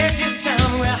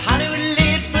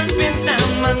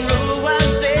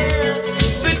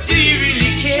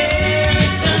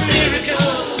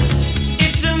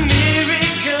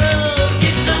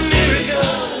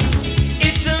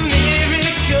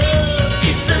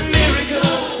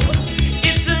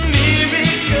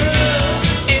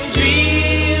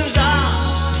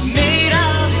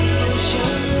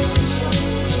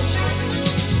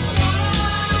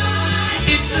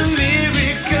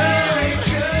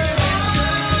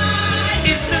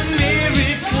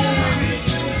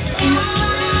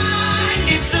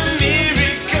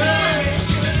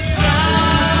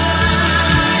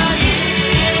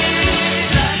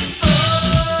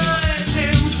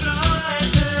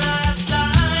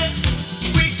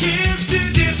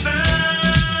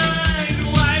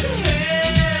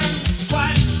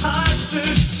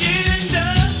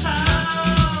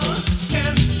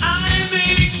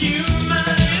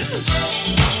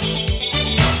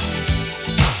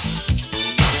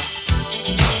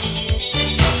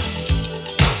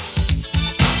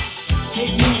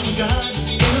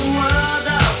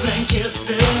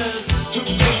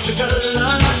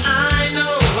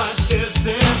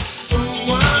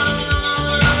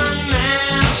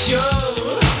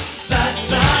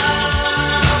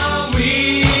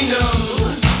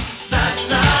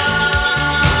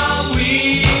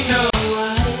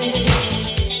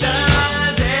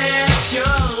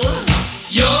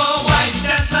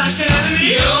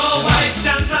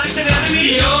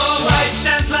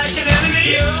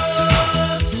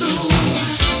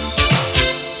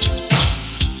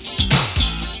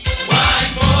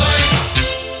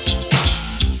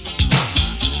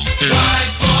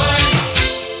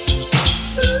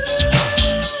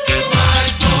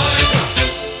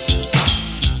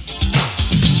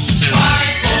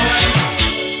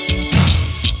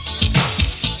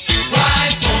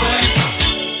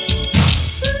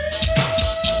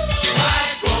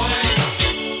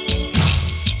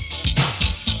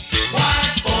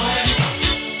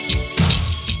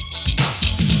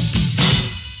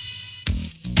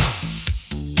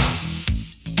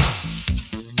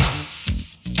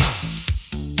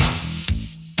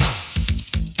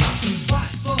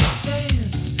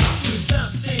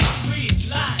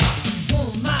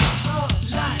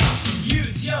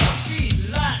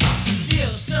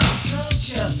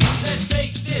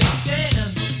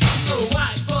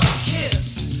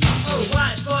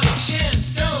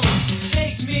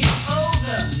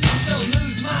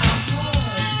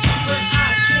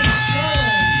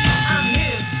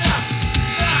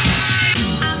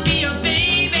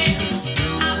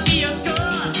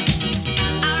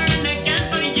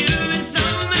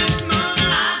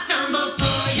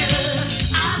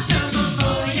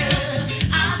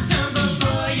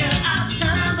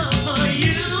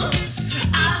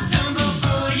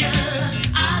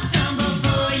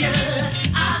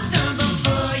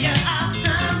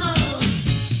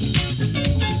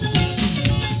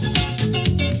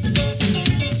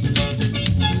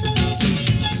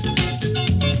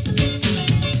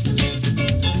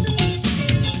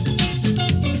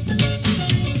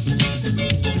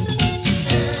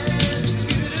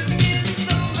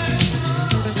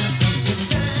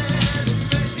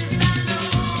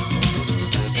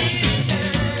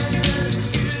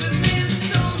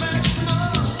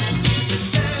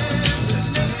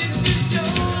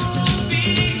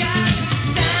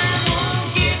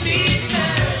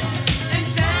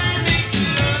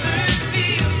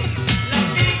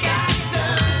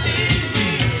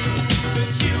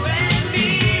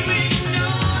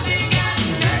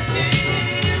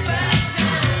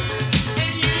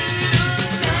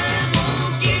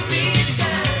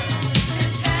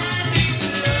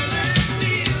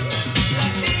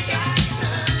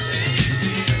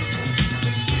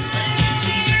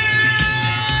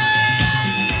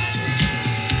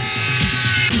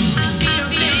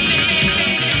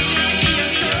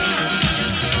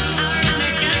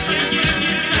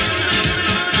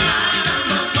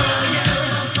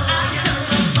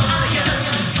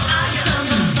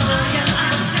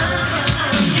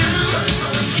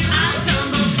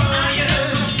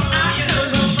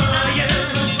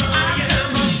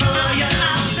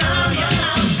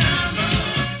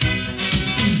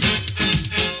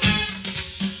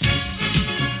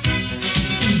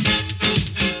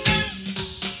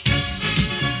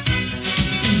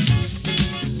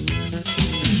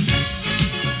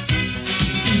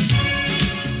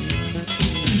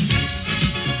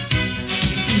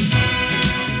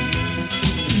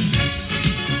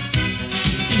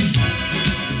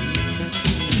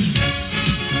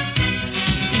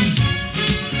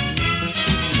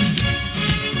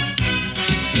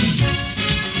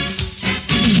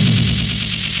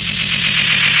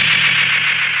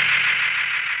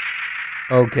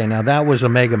Okay, now that was a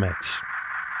mega mix.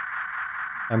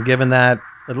 I'm giving that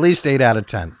at least 8 out of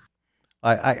 10.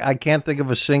 I can't think of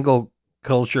a single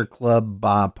Culture Club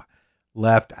bop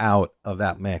left out of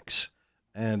that mix.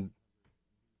 And,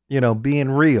 you know, being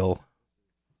real,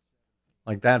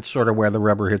 like that's sort of where the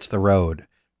rubber hits the road.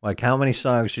 Like, how many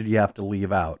songs should you have to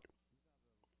leave out?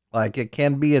 Like, it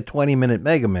can be a 20-minute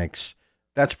mega mix.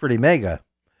 That's pretty mega.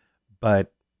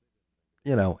 But,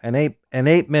 you know, an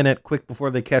 8-minute, quick before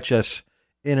they catch us,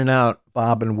 in and out,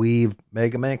 bob and weave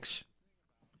mega mix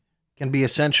can be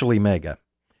essentially mega.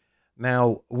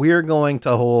 Now, we're going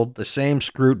to hold the same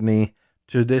scrutiny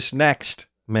to this next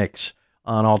mix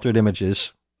on Altered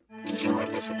Images. You're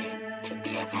listening to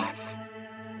BFF.FM.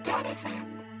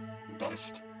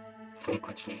 Best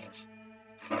frequencies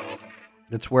forever.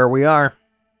 It's where we are.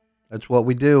 That's what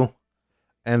we do.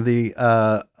 And the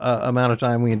amount of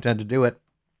time we intend to do it.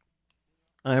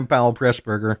 I'm Powell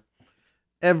Pressburger.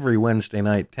 Every Wednesday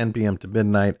night, 10 p.m. to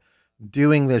midnight,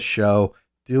 doing this show,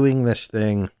 doing this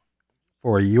thing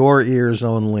for your ears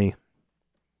only.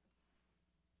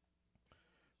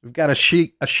 We've got a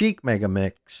chic mega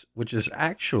mix, which is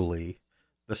actually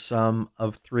the sum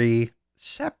of 3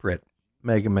 separate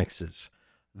mega mixes.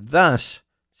 Thus,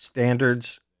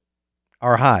 standards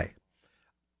are high.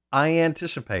 I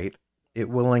anticipate it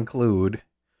will include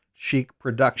chic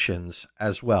productions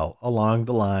as well, along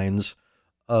the lines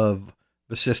of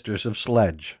the Sisters of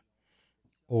Sledge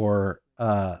or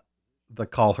the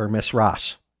Call Her Miss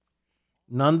Ross.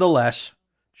 Nonetheless,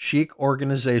 chic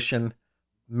organization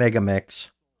mega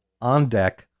mix on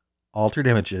deck, Altered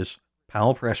Images,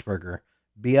 Powell Pressburger,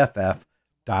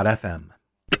 BFF.FM.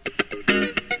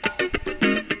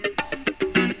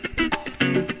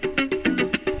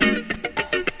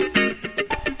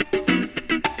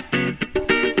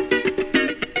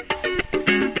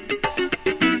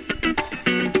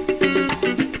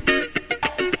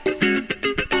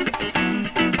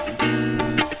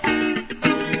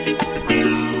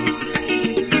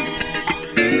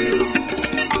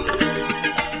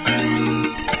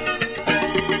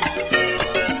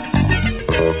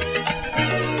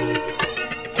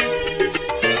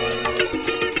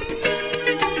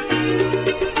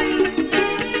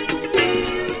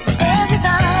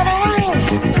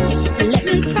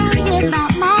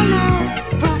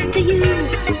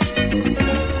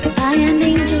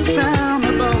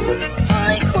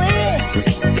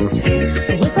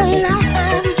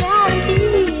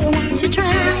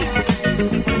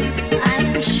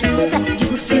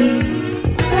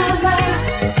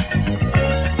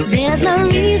 There's no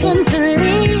reason to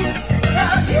leave.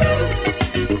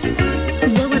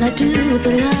 What would I do with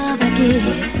the love I give?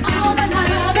 All my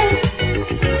loving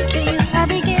to you I'll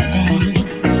be giving.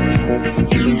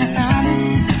 And I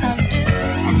promise I'll do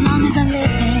as long as I'm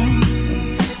living.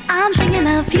 I'm thinking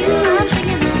of you,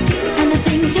 and the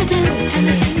things you do,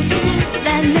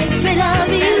 that makes me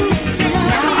love you. Now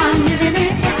I'm living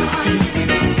in ecstasy.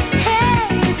 Hey,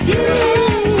 it's you,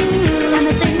 and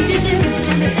the things you do,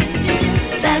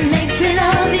 that makes me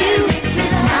love you.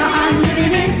 Now I'm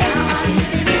living in ecstasy.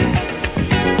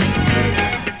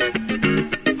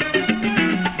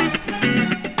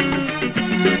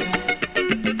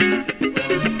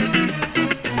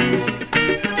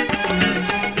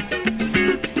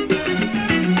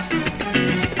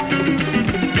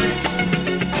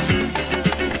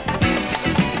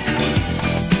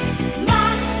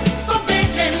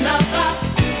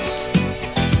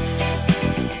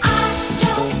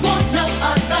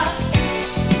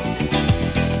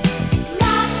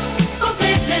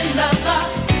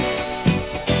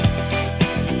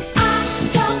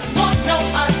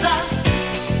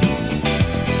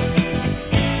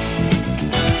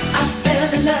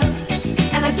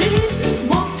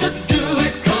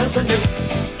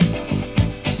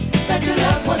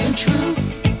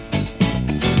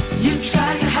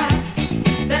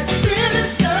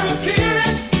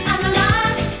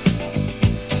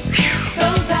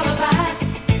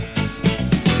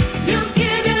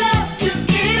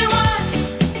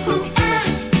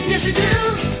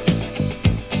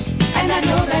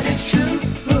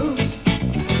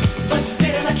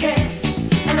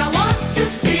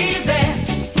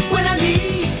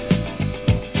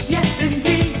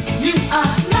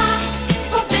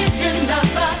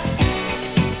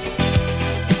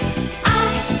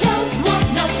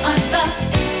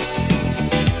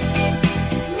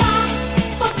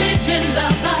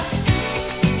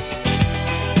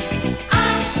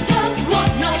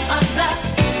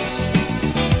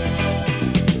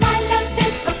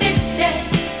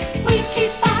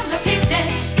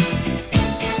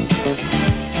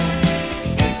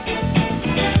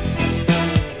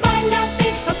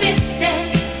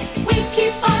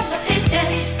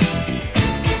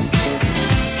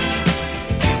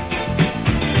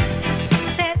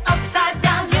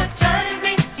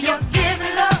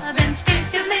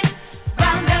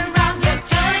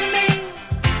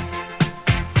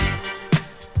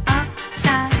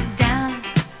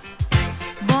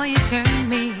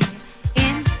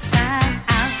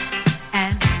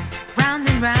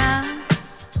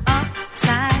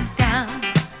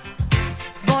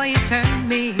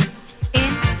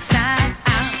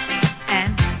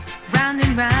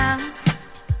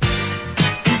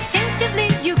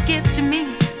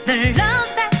 love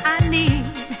that I need.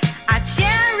 I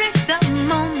cherish the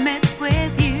moments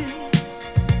with you.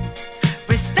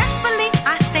 Respectfully,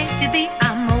 I say to thee,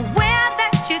 I'm aware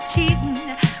that you're cheating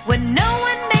when no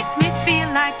one makes me feel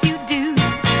like you do.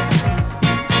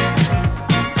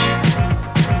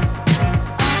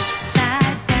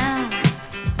 Upside down,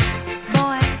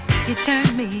 boy, you turn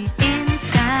me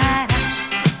inside out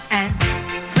and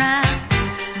round,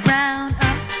 round,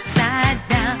 upside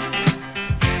down.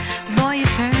 Boy, you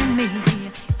turn me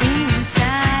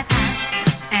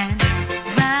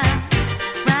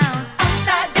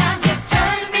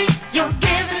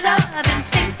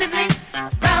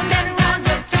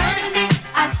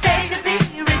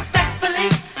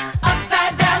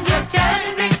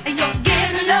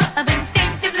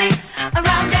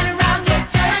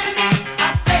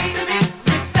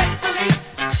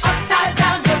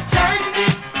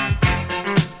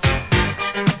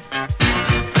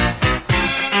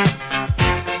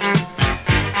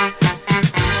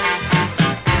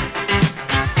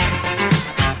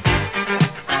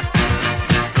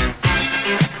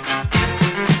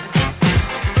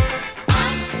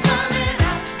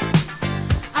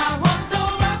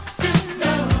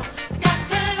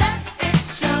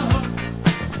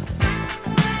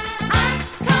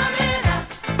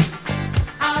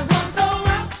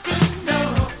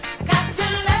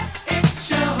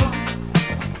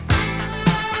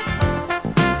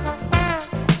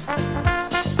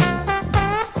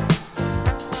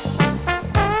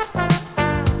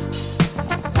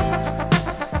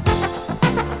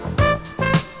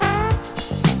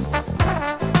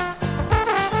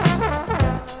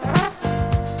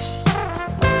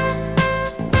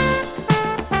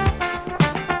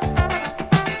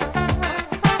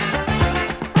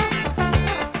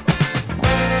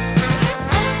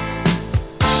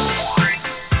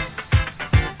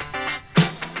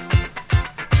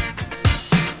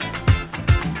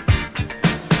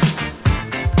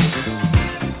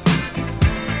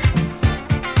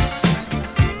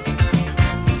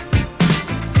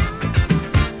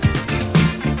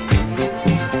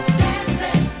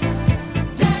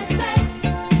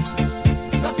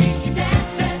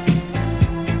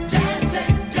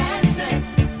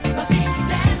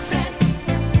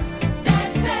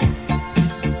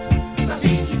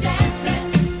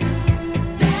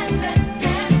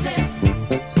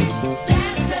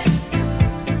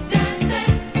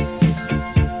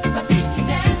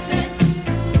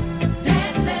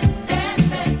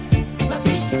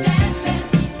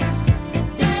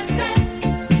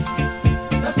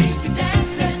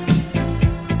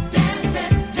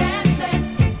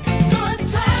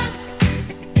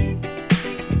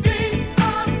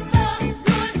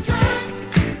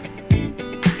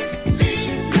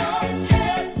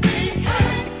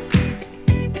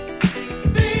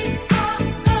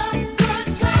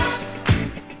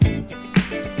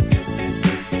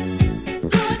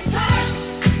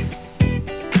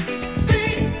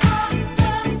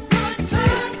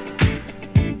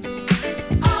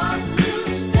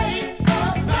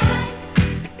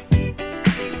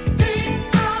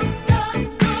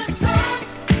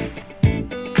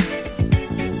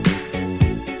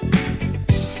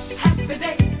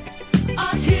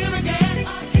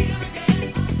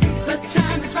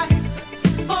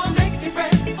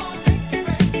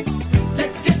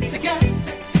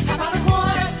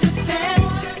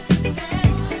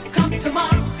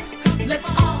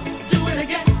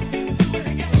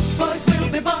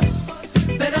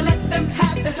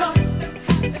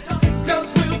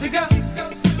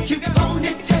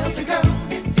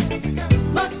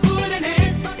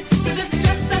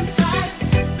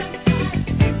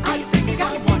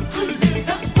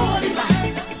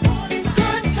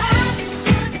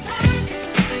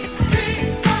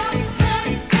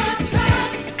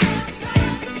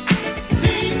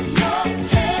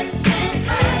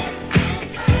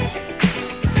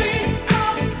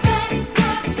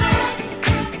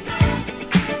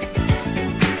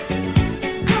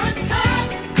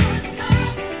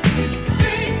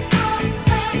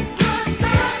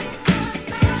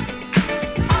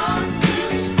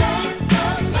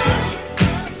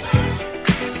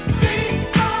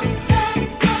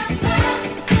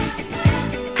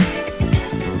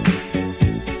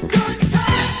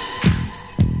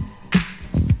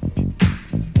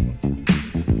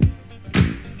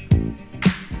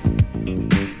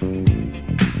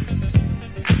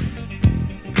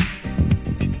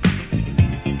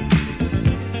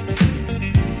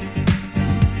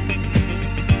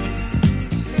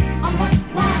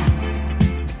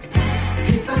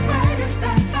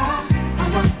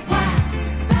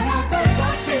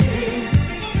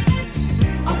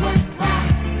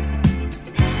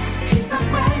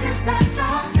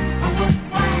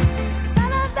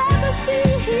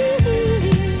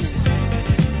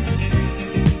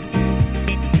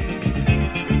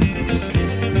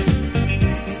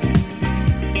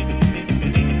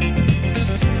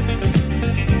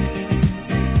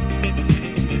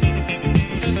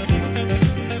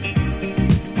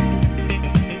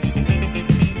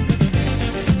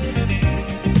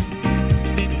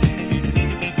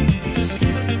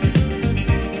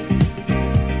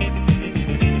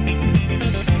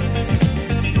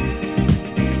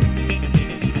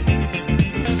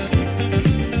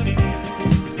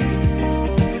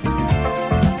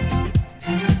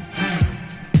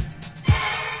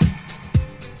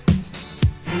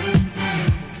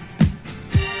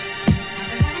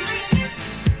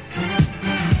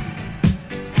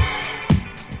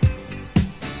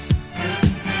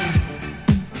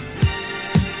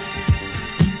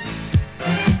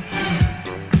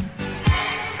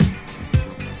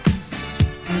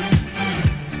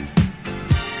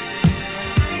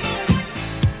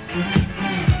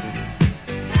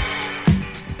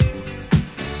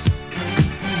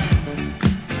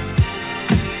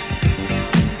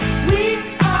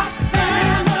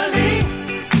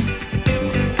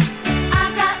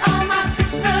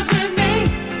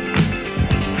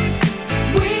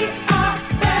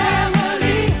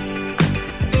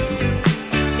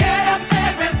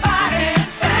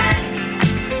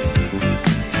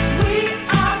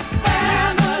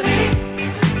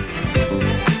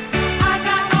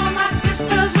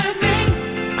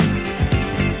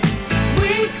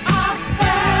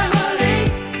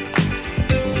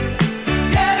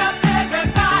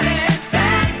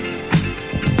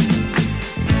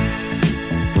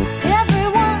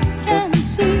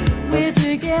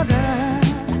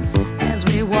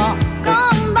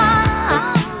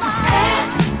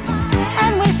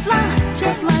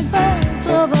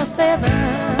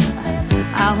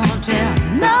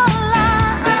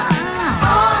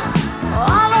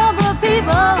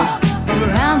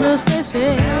much they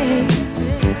say.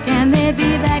 Can they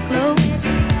be that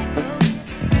close?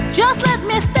 Just let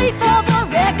me state for the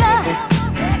record,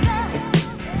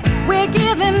 we're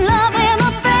giving love in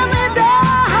a family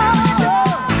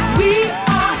dose. We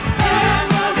are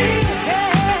family.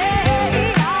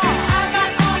 I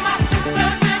got all my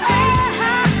sisters with me.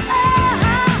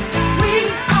 We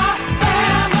are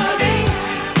family.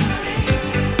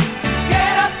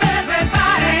 Get up,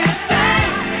 everybody, and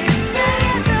sing. Sing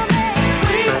it to me.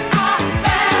 We are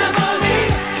family.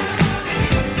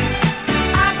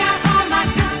 I got all my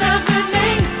sisters with me.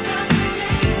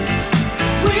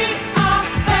 We are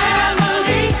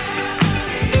family.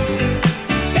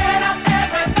 Get up,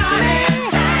 everybody, and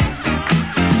sing.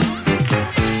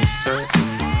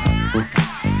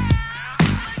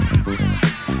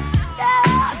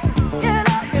 Get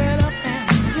up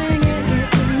and sing it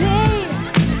to me.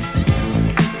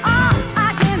 Oh, I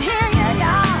can hear you,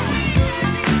 y'all.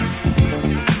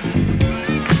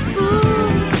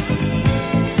 Ooh.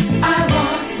 I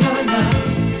want your love.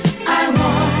 I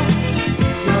want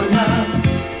your love.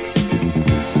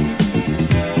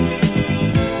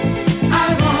 I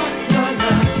want your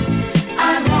love.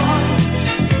 I want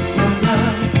your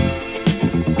love.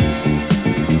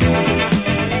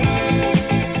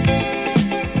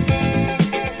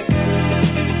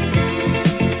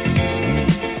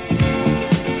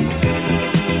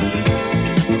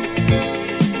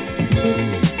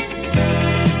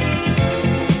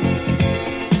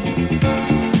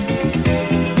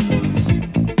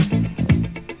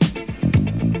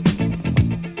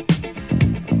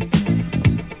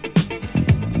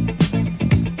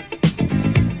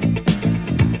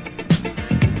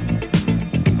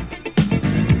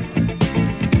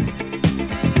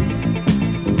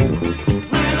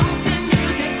 We're lost in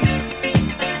music,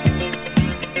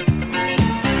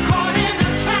 caught in a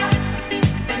trap.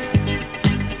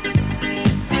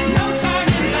 No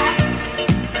turning back.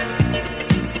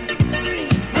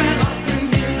 We're lost in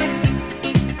music.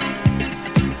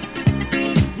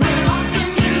 We're lost in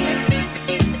music.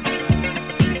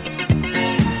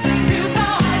 Feel so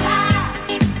alive.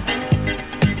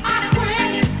 I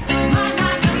quit my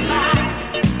 9 to 5.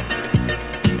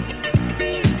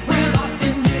 We're lost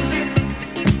in music.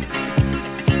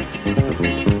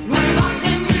 We're lost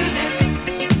in music.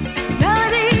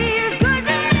 Melody is good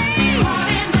to me. Caught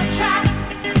in the trap.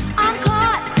 I'm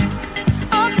caught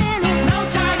up in it. No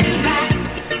turning back.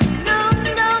 No,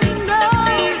 no, no.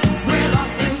 We're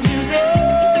lost in music.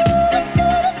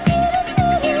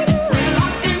 We're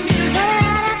lost in music.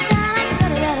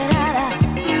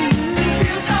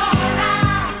 Feel so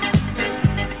alive.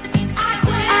 I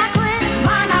quit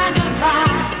my 9 to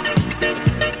 5.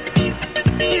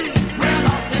 We're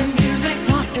lost in music.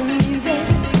 Lost in music.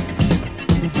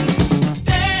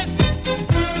 Dance,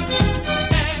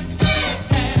 dance, dance,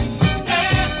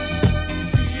 dance.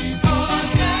 Keep on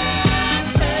dancing.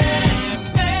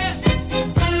 Dance,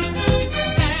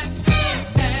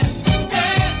 dance,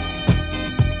 dance.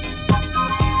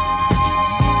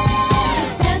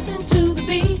 Just dancing to the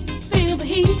beat, feel the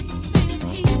heat.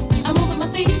 I'm moving my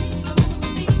feet.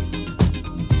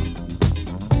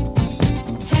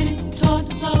 Heading towards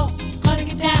the floor, gonna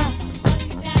get down.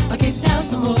 I'll get down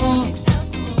some more.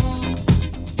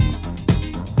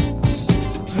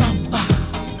 Rumba,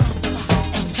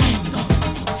 el tango.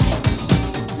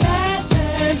 Let's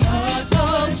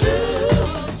hustle too.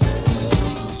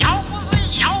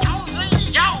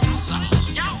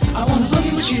 I wanna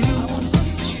boogie with you.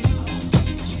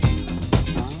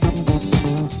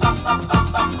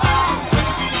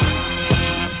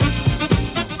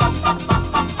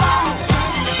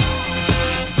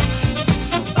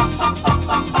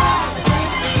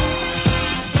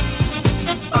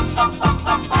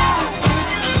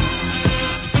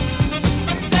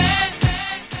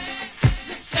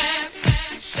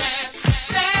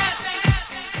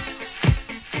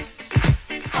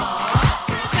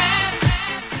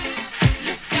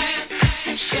 Let's dance.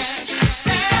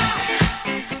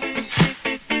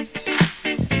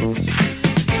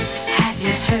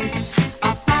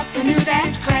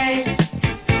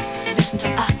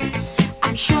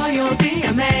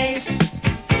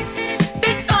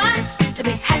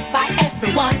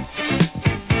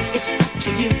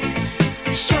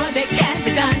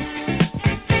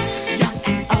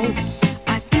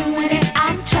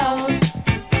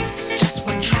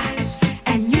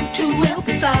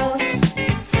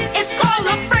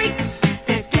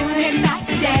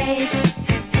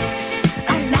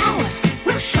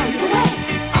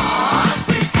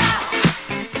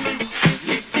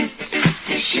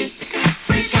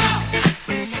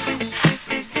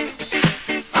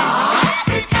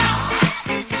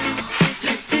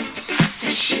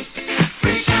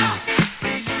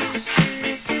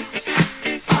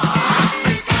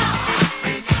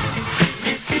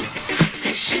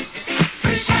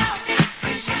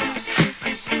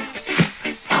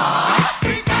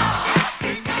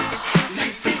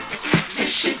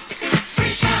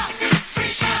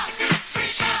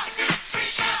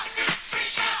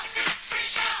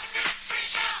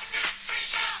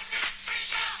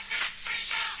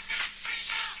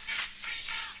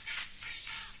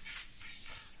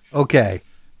 Okay,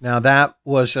 now that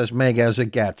was as mega as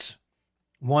it gets.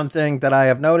 One thing that I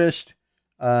have noticed,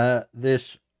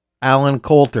 this Alan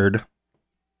Coulthard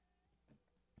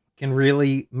can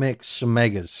really mix some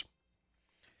megas.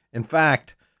 In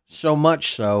fact, so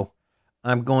much so,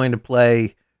 I'm going to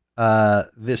play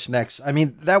this next. I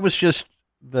mean, that was just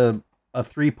a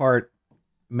 3-part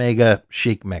mega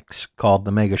chic mix called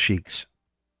the Mega Chics.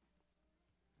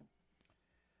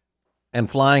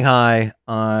 And flying high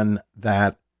on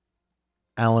that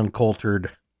Alan Coulthard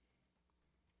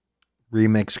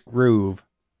remix groove,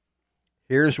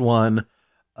 here's one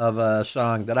of a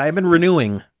song that I've been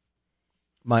renewing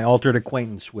my Altered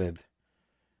acquaintance with.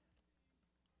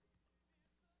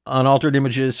 On Altered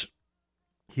Images,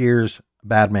 here's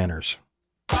Bad Manners.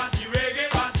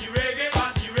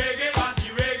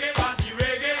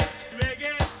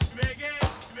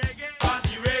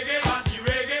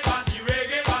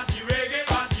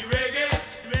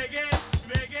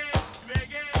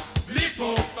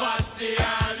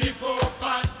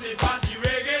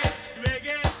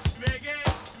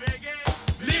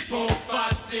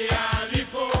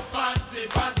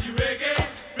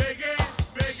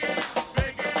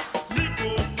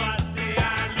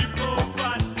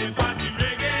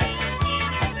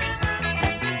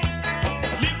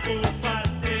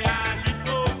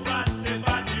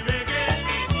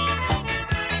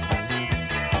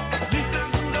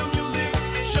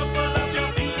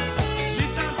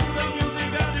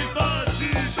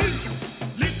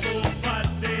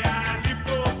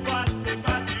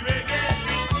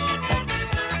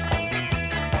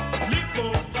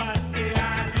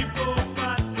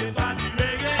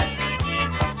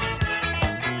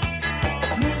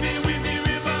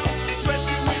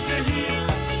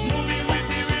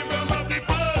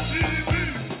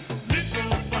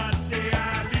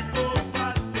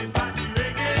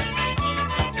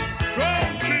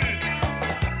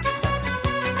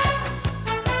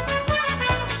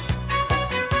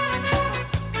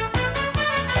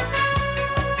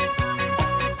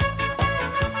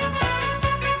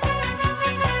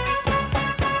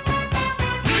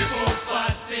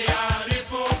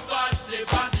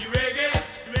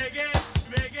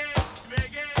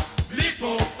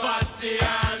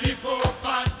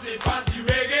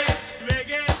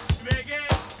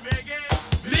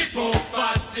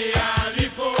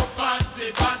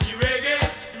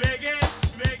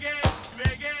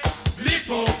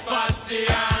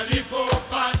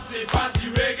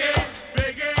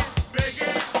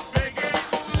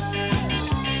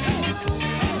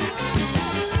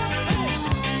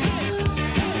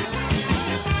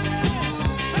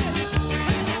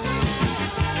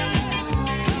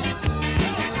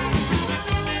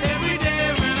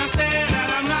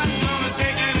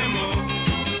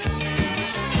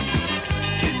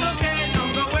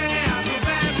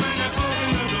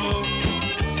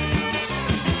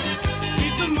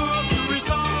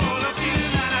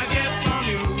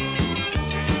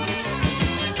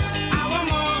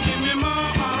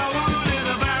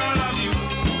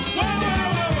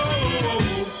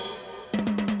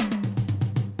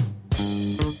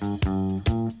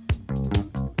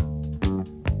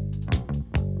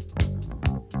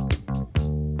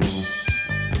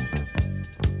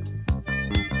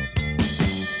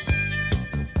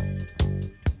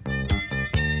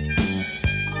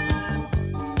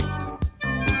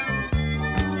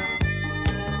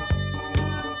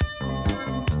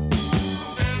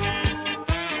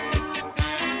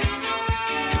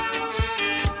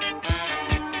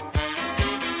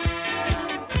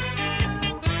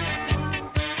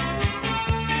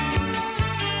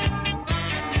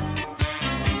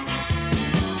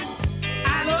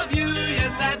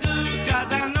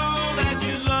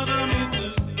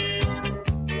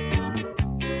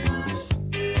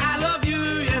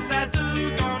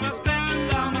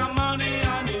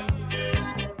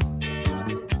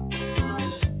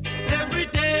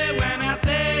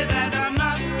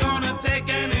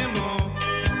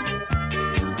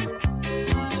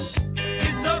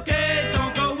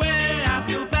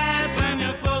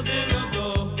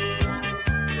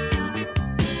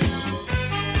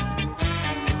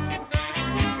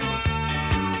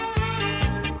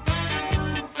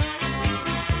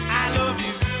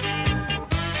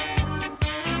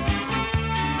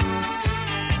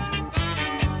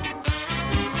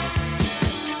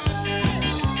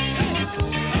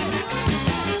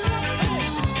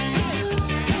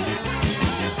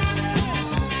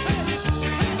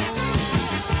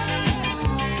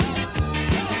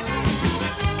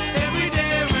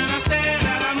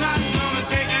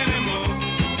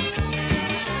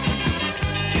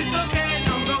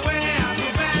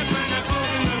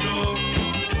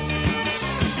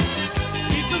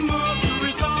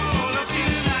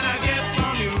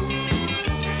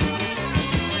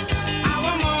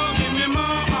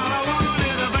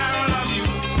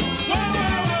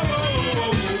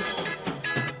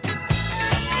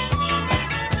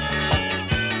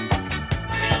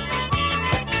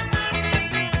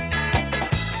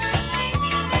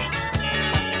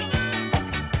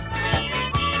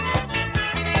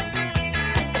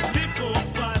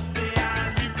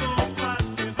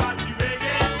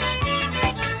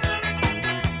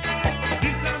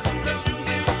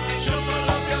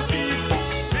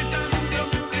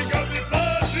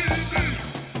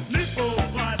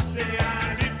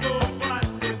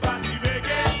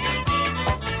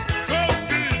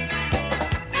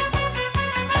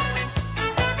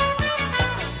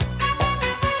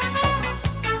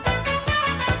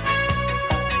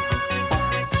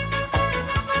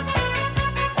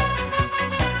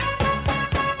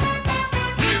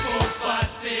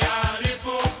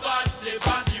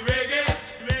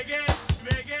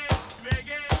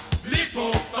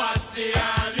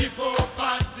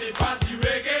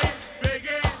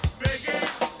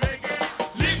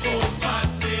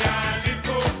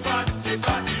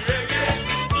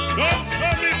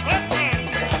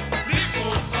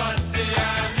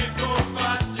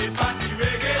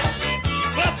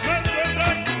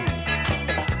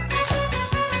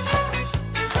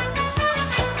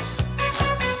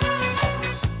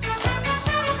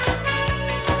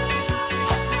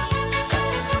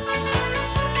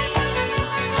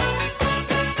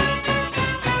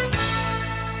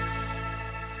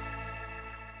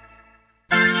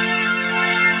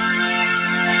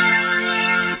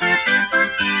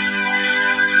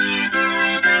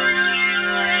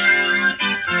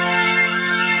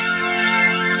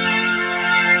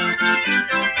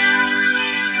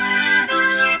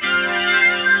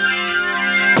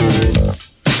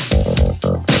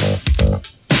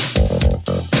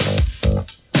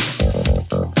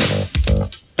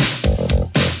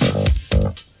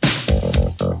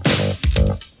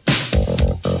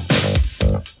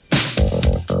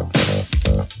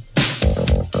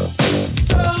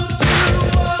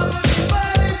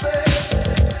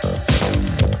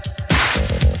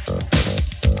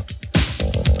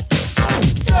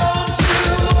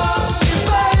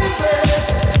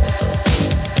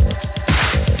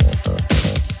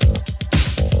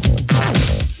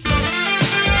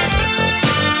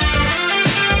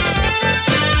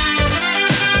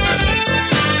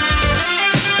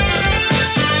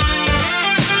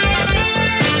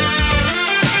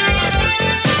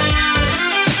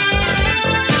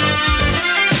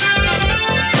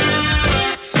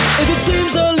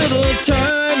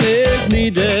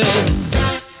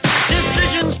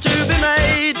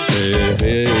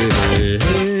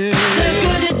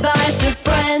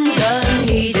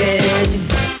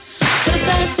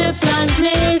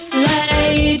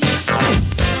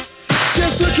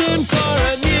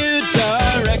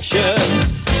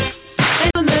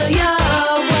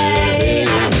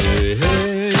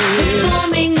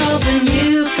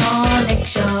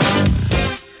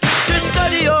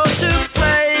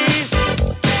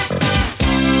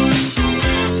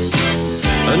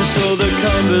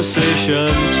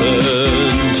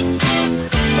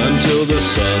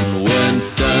 sun went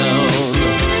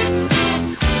down,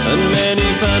 and many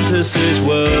fantasies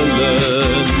were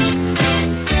learned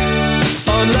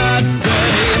on that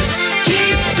day.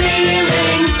 Keep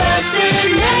feeling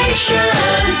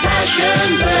fascination, passion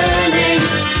burning,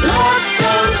 love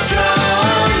so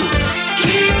strong.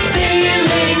 Keep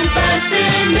feeling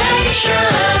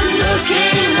fascination,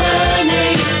 looking,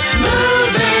 learning,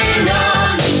 moving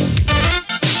on.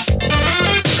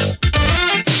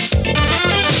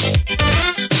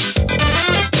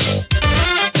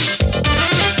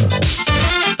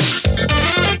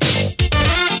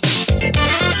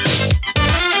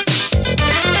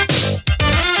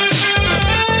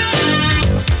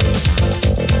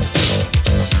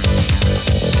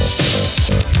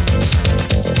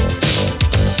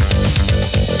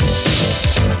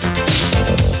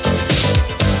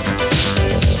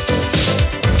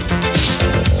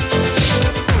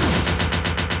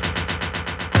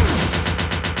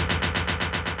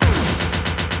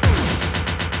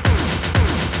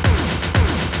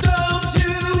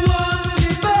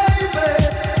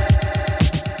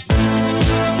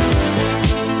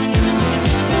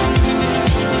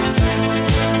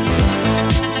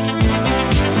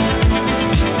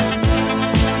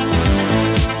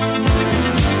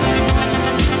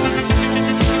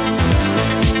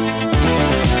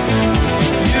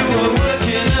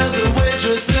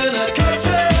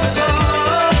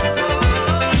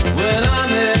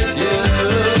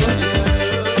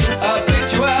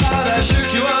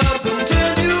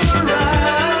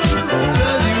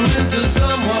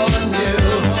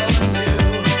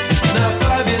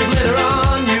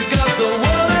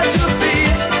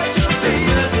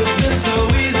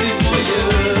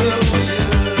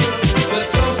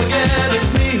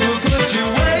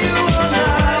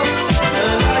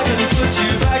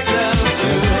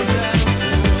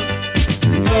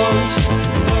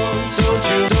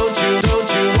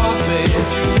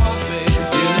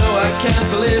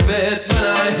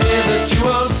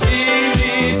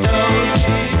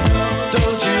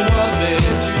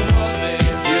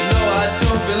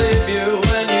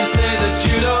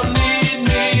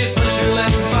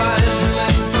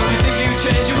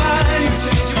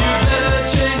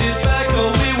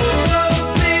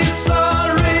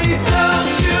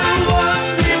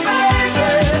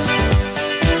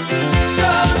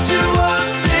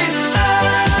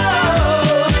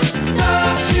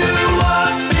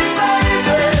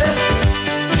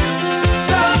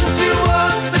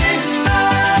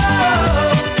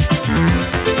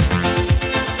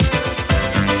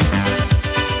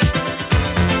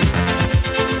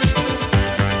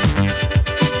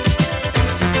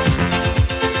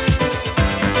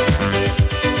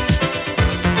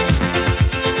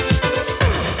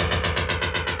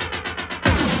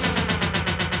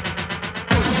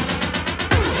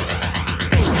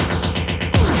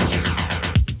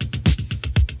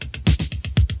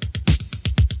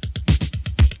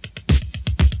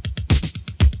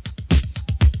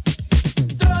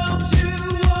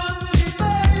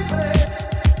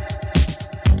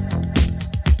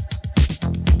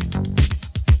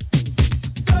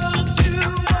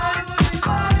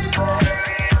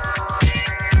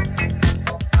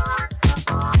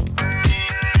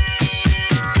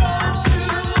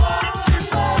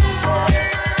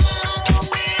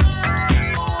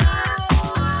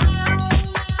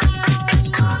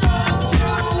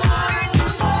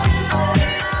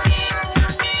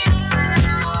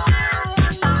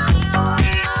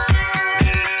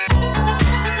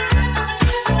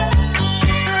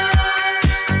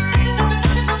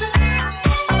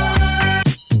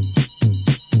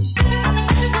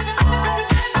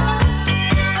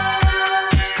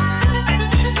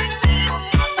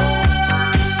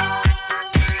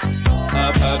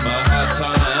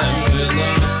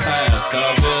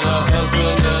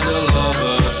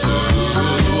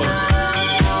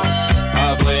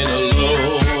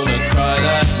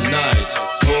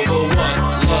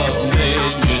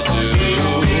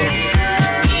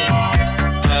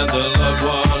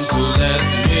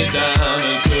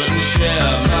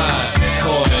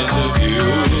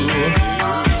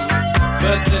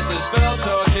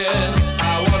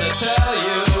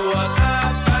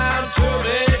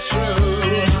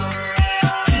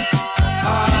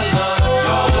 I love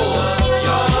your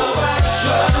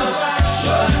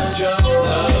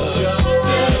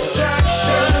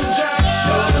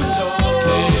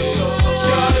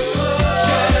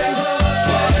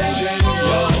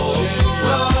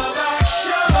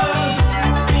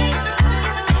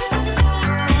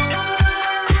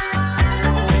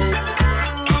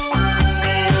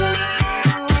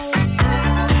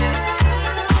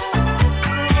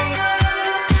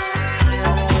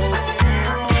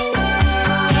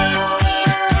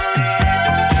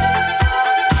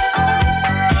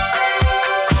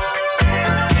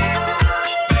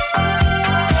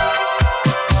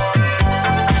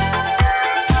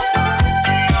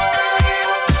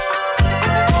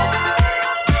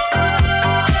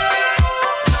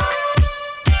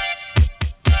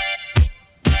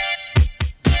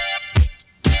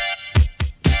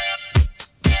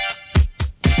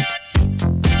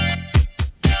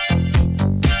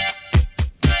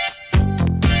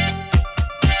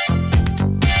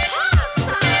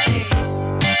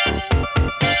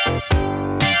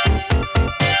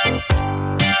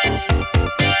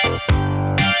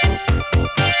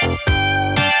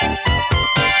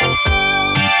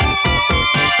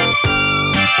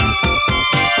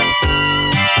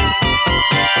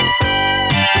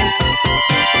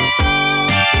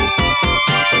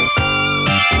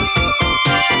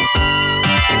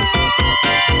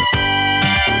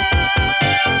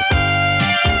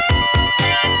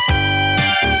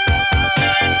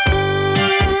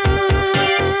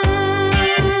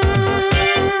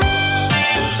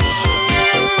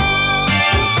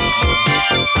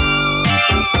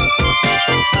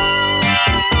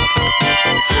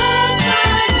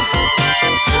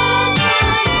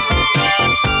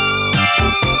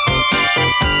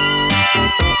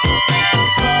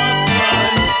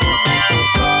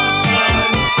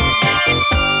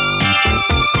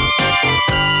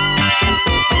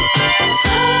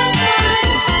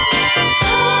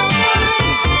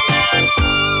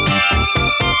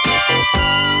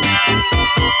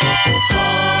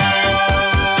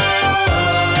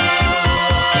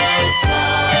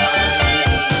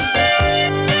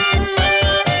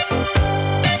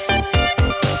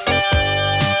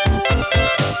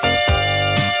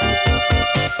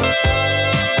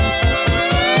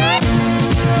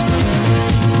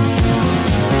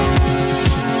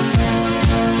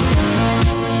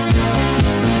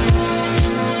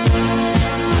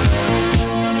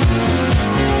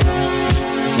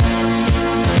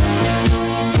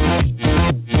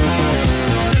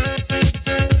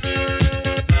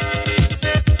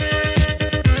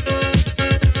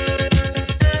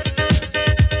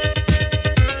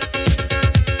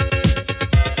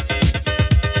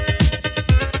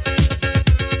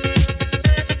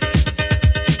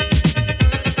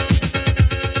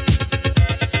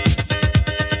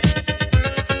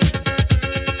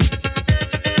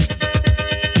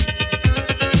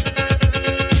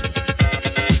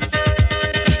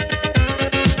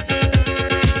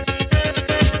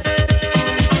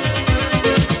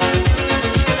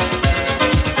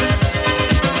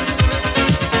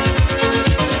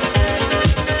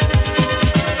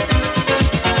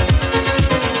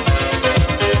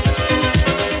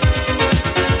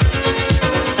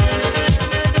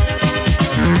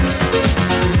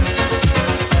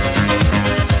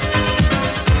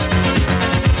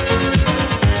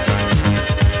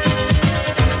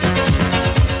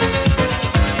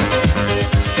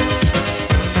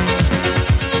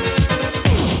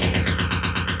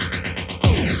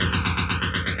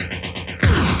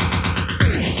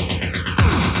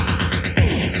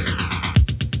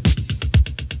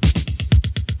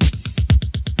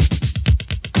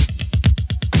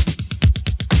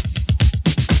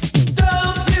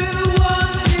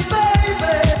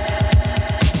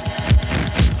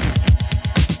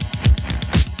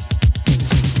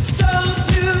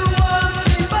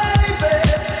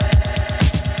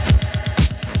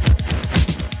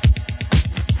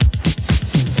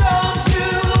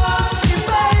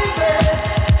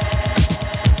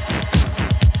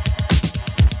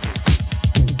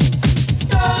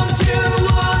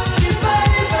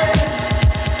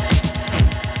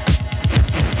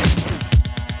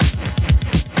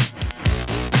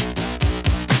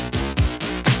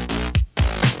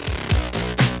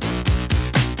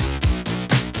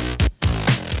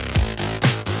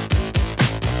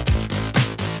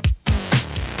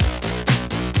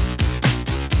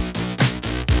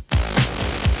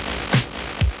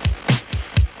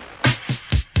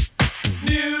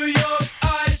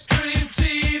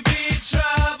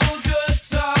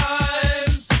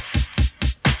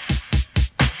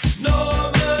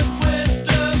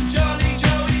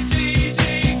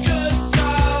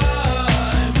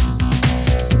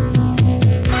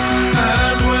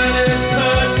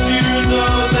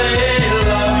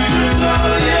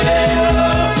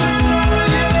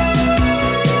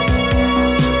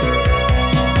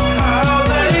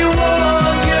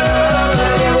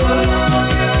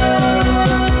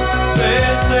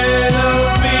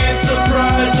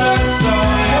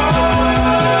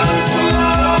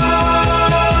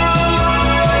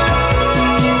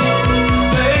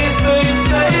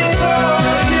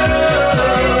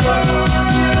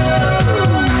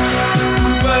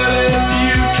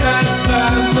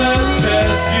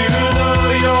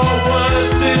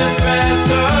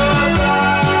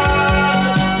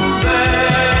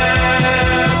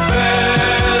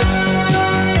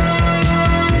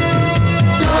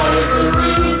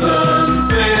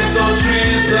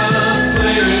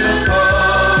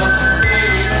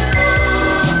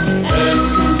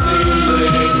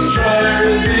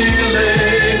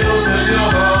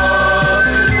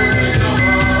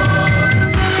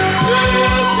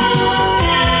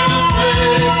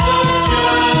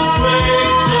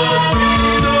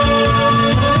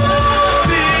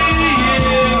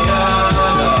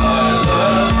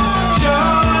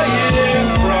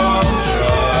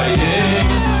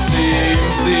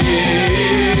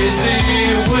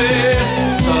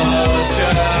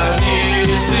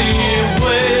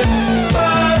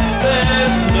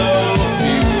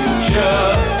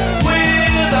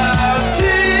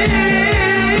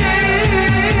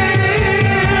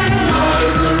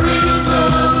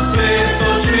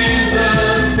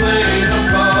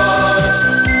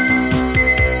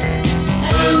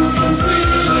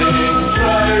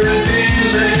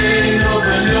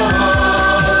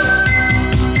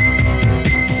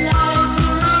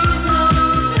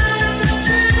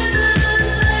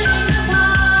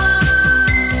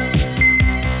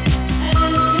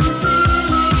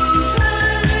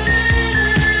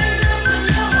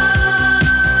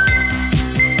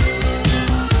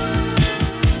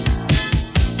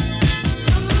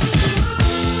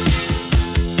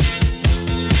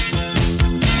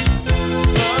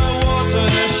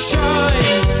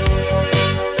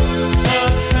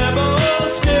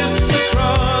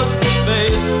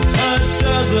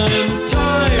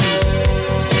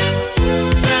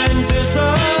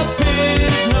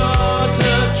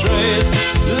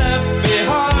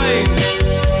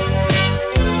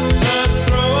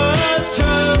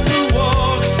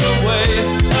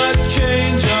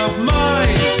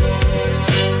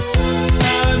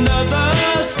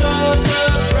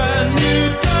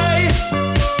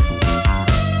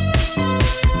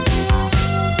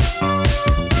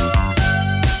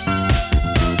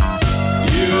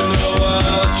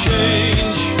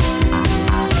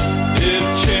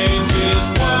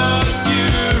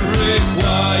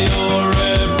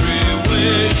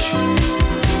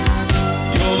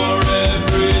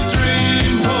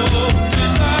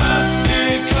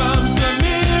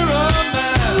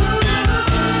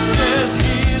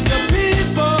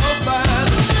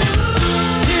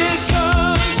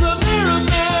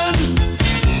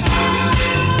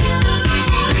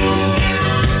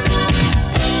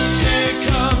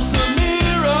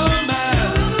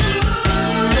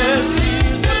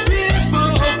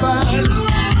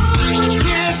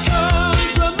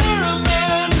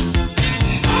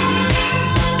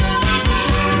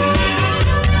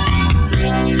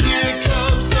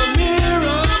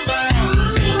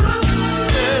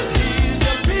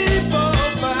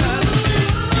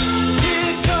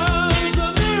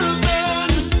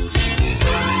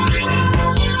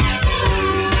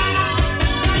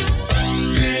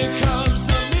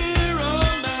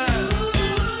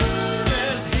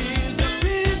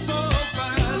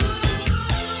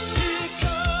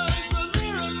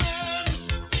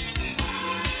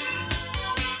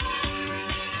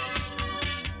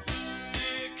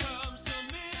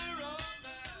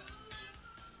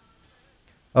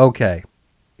Okay.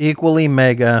 Equally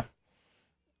mega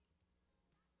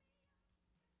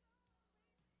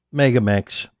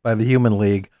mix by the Human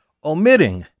League,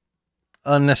 omitting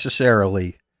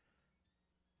unnecessarily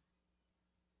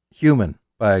Human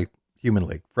by Human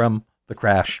League from the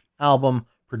Crash album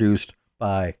produced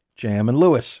by Jam and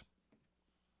Lewis.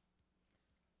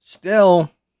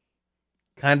 Still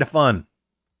kind of fun.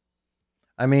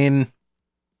 I mean,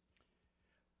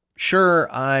 sure,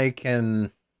 I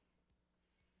can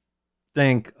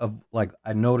think of like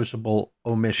a noticeable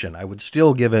omission. I would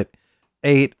still give it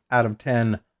 8 out of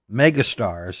 10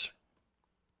 megastars.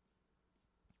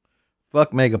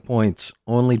 Fuck mega points.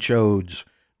 Only chodes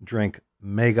drink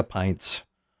mega pints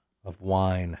of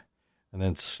wine and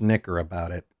then snicker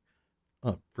about it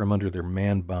from under their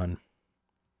man bun.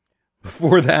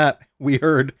 Before that, we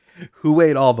heard Who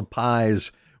Ate All the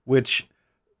Pies, which,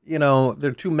 you know,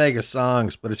 they're 2 mega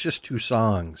songs, but it's just 2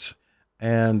 songs.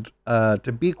 And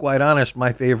to be quite honest,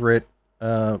 my favorite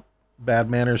Bad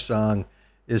Manners song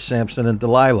is Samson and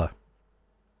Delilah.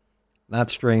 Not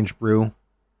Strange Brew.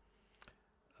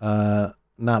 Not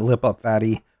Lip Up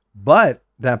Fatty. But,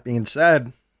 that being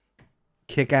said,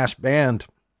 kick-ass band.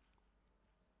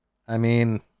 I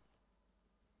mean,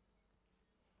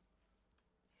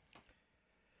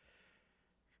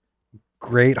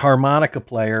 great harmonica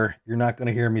player. You're not going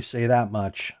to hear me say that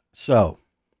much. So,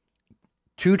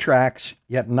 2 tracks,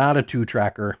 yet not a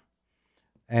 2-tracker.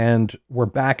 And we're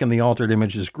back in the Altered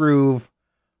Images groove.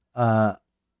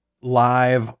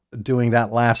 Live, doing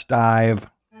that last dive.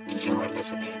 You're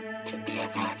listening to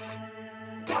BFF.FM.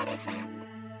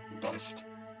 Best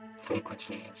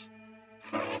frequencies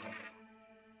forever.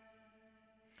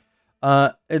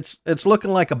 It's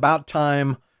looking like about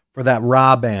time for that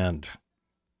raw band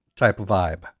type of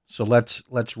vibe. So let's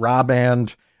raw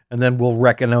band, and then we'll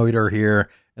reconnoiter here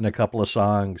in a couple of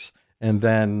songs, and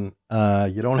then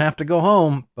you don't have to go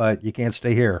home, but you can't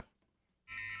stay here.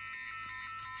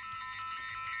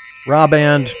 Raw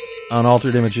band on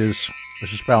Altered Images.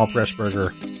 This is Powell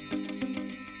Pressburger.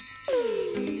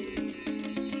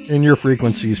 In your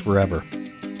frequencies forever.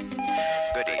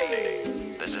 Good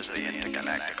evening. This is the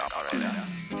intergalactic operator.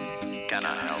 Can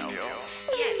I help you?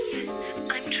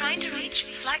 Yes, I'm trying to reach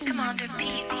Flight Commander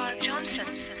P.R. Johnson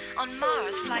on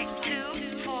Mars Flight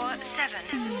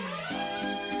 247.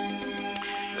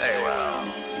 Very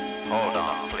well. Hold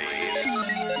on, please.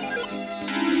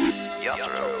 You're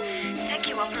through. Thank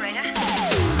you, operator.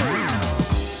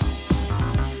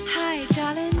 Hi,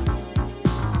 darling.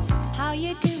 How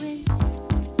you doing?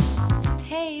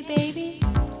 Hey, baby.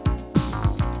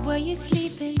 Were you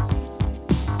sleeping?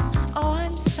 Oh,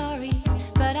 I'm sorry,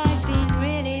 but I've been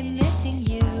really missing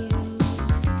you.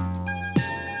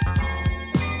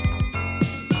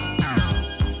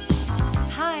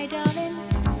 Hi, darling.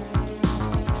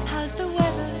 How's the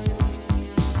weather?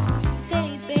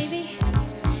 Say, baby,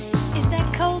 is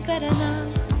that cold better now?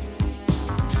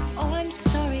 Oh, I'm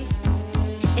sorry.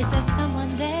 Is there someone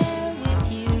there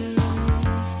with you?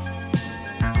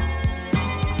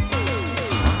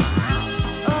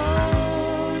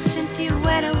 Oh, since you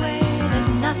went away, there's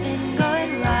nothing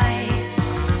going right.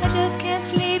 I just can't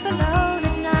sleep alone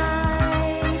at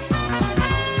night.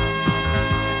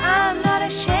 I'm not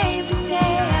ashamed to say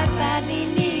I badly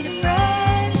need a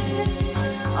friend,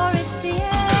 or it's the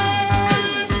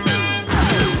end.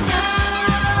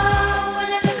 Now, when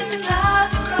I look at the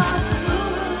clouds across the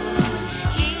moon,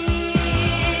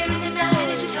 here in the night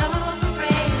I just hope and pray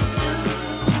that soon,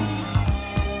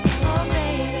 oh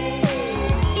baby,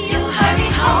 you'll hurry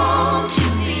home to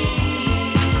me.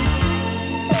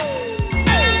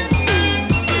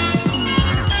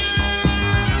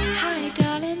 Hi,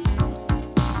 darling.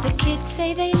 The kids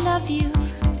say they love you.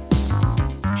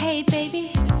 Hey,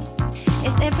 baby,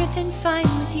 is everything fine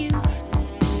with you?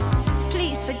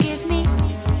 Please forgive me,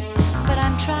 but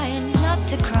I'm trying not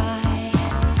to cry.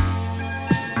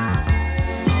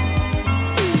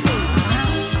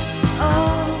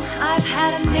 Oh, I've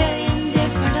had a million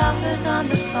different offers on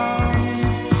the phone,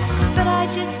 but I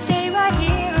just stay right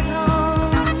here at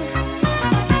home.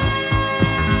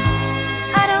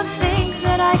 I don't think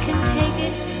that I can take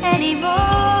it anymore,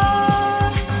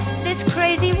 this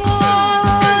crazy war.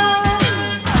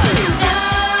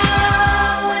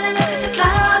 Now, when I look at the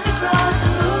clouds across the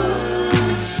moon,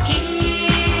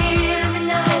 here in the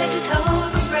night I just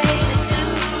hope and pray that soon,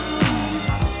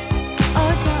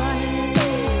 oh darling,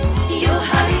 you'll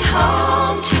hurry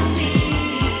home to me.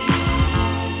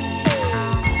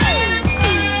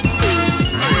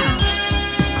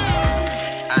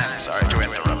 I'm sorry to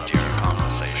interrupt your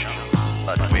conversation,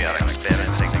 but we are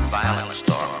experiencing violent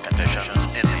storm conditions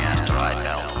in the asteroid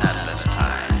belt at this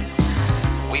time.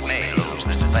 We may lose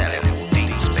this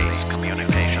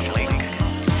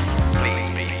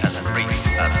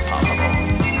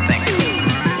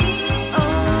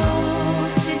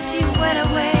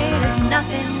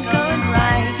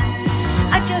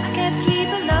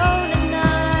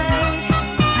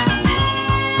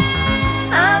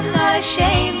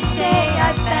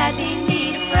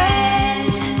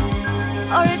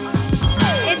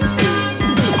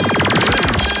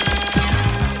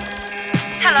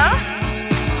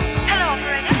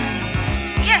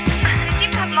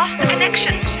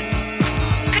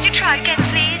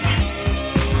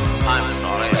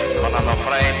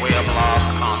afraid we have lost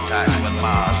contact with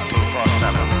Mars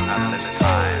 247 at this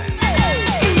time.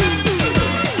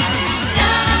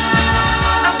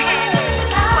 Okay.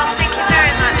 Well, thank you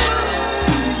very much.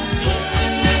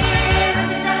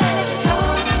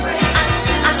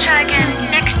 I'll try again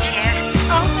next year.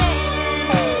 Oh,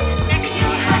 next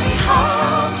year.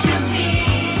 Home to me.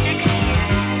 Next year.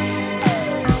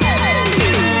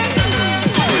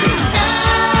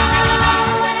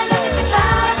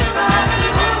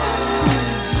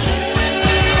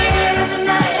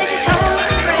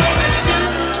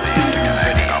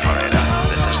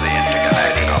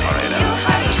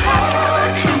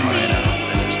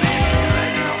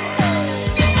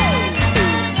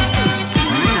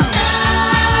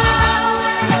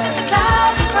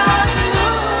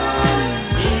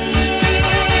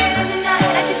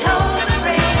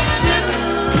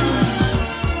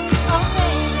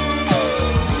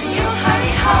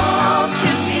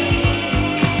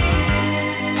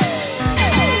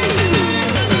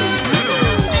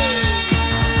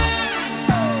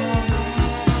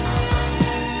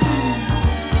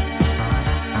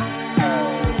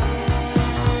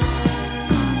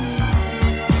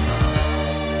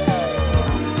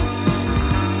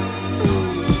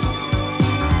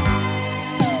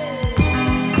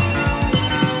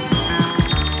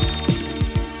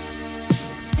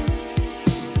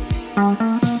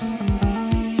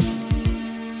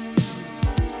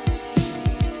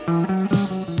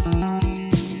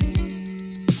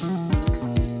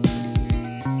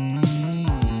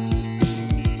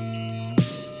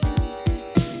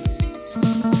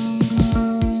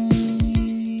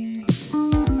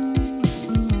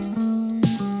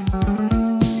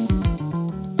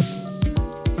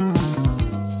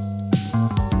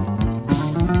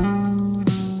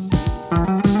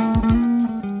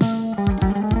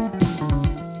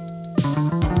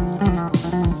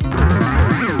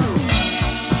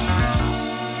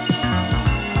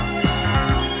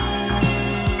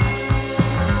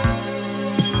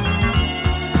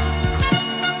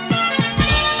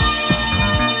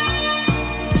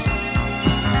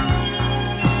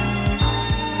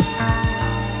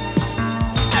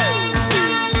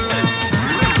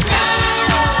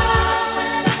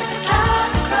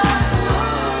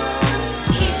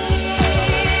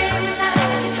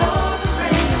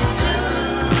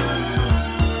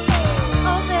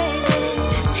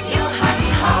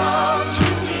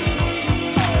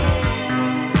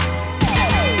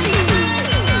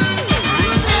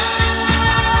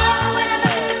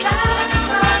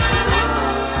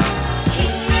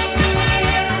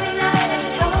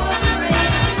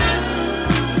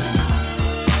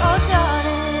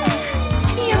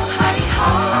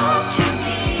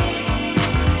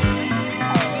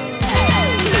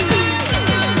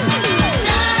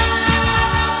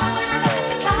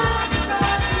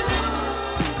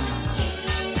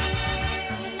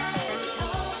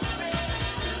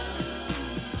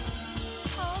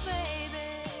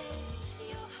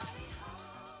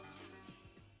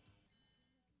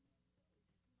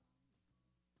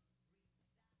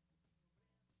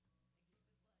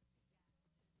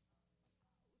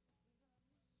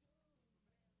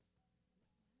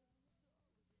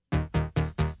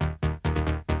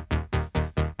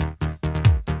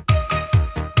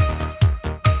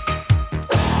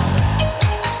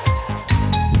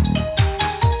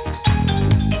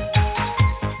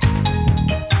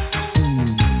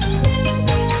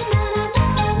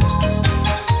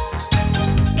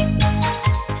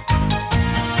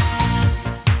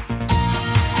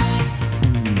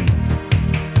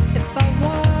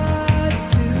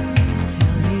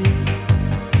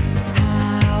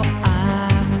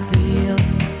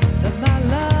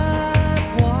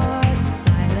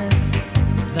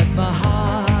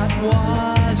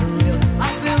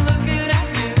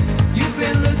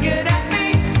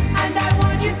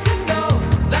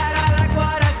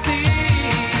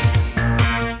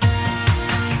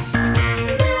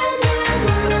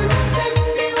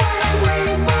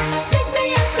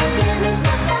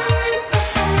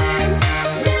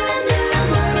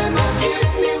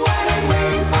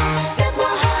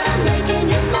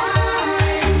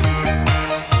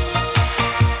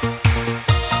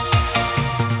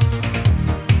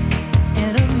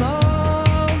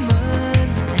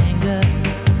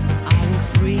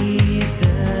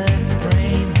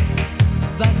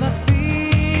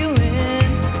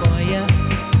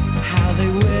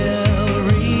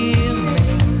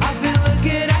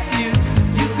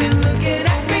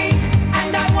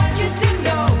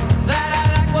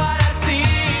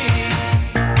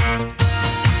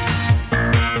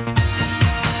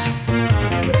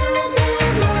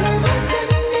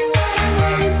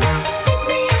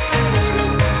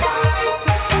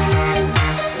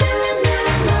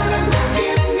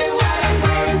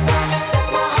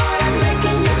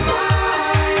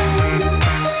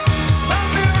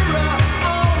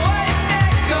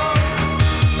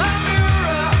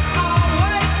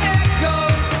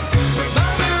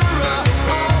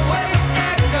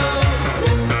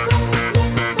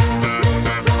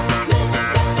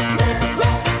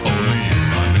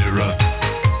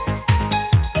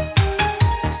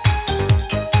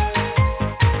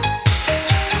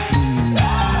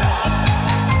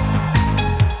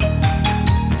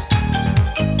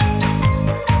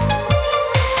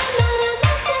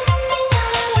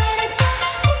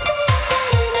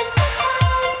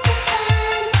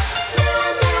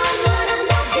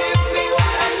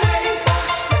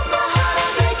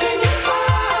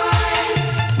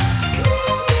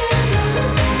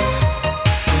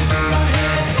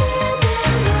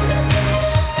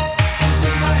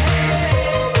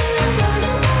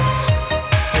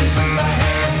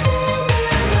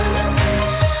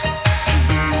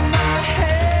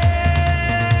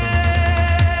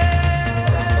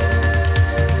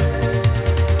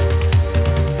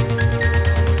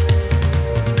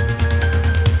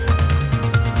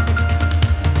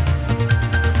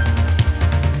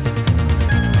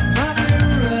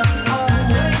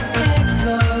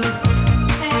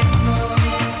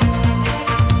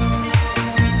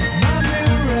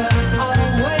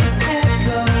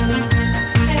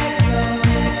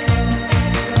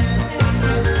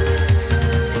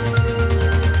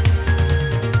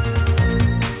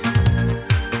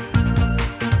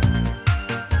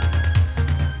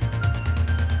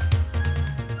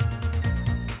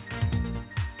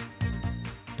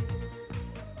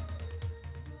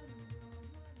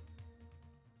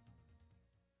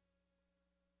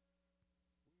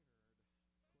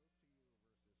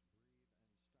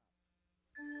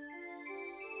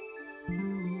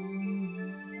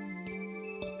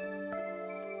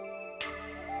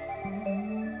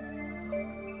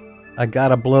 I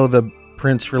gotta blow the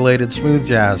Prince-related smooth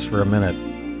jazz for a minute.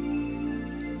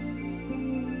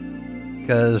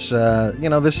 Because,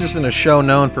 this isn't a show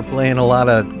known for playing a lot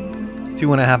of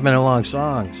 2.5 minute long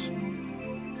songs.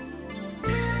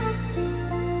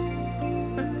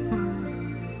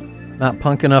 Not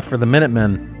punk enough for the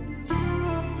Minutemen.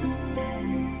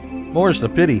 More's the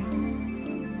pity.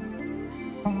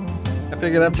 I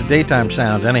figure that's a daytime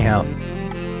sound anyhow.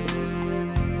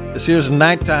 This here's a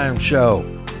nighttime show.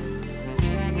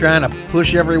 Trying to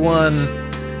push everyone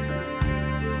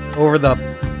over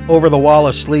the wall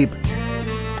of sleep.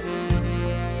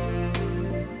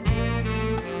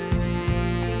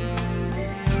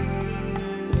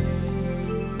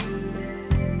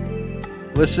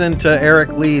 Listen to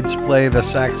Eric Leeds play the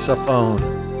saxophone.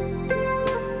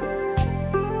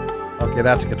 Okay,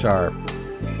 that's guitar.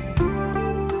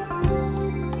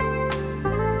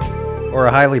 Or a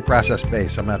highly processed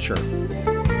bass, I'm not sure.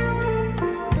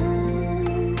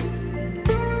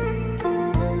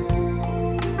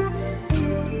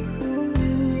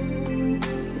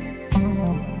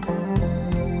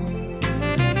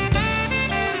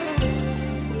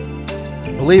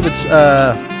 I believe it's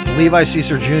Levi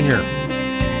Caesar Jr.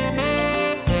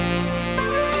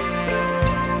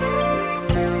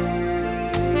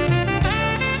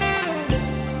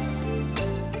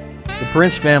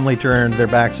 Prince family turned their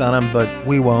backs on him, but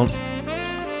we won't.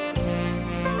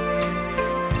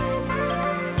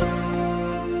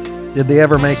 Did they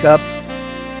ever make up?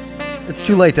 It's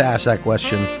too late to ask that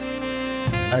question.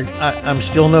 I'm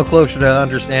still no closer to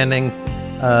understanding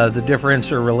the difference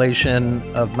or relation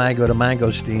of Mango to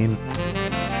Mangosteen.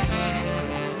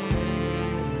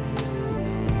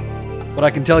 But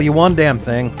I can tell you one damn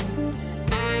thing.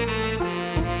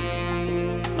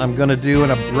 I'm going to do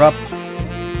an abrupt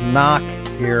knock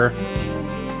here.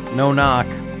 No knock.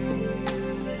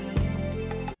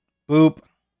 Boop.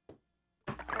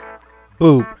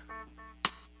 Boop.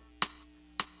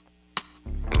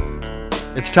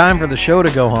 It's time for the show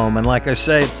to go home, and like I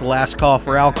say, it's the last call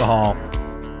for alcohol.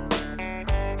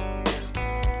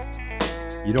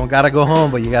 You don't gotta go home,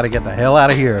 but you gotta get the hell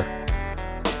out of here.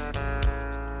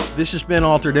 This has been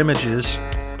Altered Images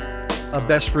of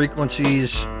Best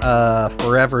Frequencies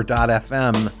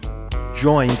Forever.fm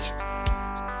joint.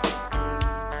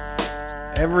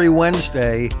 Every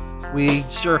Wednesday, we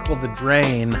circle the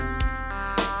drain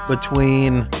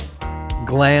between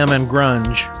glam and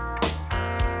grunge.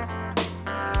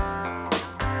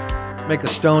 Make a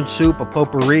stone soup, a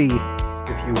potpourri,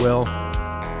 if you will,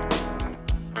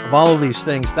 of all of these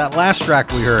things. That last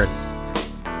track we heard,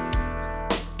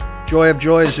 Joy of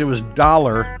Joys, it was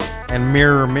Dollar and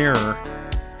Mirror Mirror.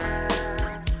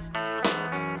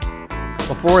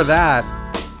 Before that,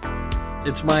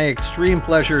 it's my extreme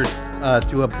pleasure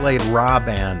to have played Raw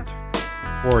Band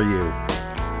for you.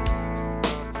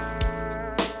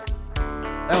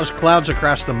 That was Clouds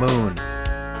Across the Moon.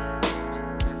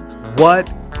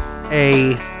 What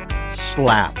a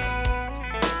slap.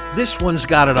 This one's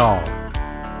got it all.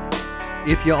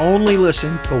 If you only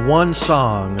listen to one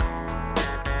song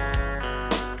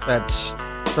that's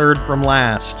third from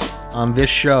last on this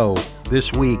show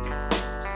this week,